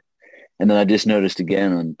returned. And then I just noticed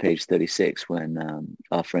again on page 36 when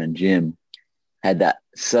our friend Jim had that,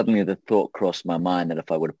 suddenly the thought crossed my mind that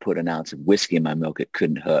if I would have put an ounce of whiskey in my milk, it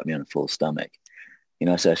couldn't hurt me on a full stomach. You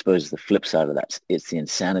know, so I suppose the flip side of that, it's the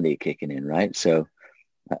insanity kicking in, right? So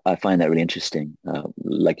I find that really interesting.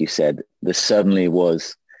 Like you said, the suddenly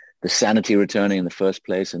was the sanity returning in the first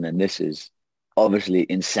place. And then this is obviously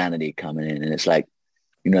insanity coming in. And it's like,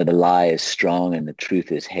 you know, the lie is strong and the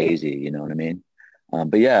truth is hazy. You know what I mean?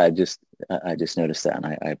 But yeah, I just noticed that.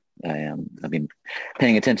 And I've been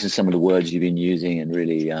paying attention to some of the words you've been using and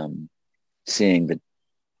really seeing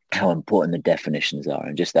how important the definitions are.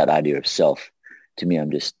 And just that idea of self, to me,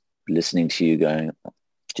 I'm just listening to you going,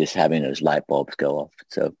 just having those light bulbs go off.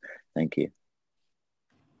 So thank you.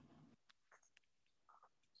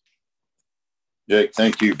 Jake,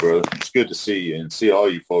 thank you, brother. It's good to see you and see all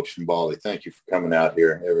you folks from Bali. Thank you for coming out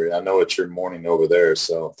here. I know it's your morning over there,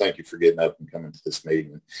 so thank you for getting up and coming to this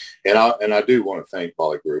meeting. And I do want to thank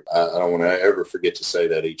Bali Group. I don't want to ever forget to say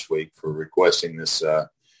that each week for requesting this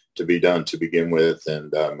to be done to begin with.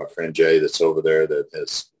 And my friend Jay that's over there that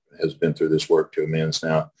has been through this work to amends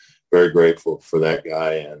now. Very grateful for that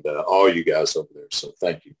guy and all you guys over there. So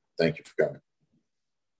thank you. Thank you for coming.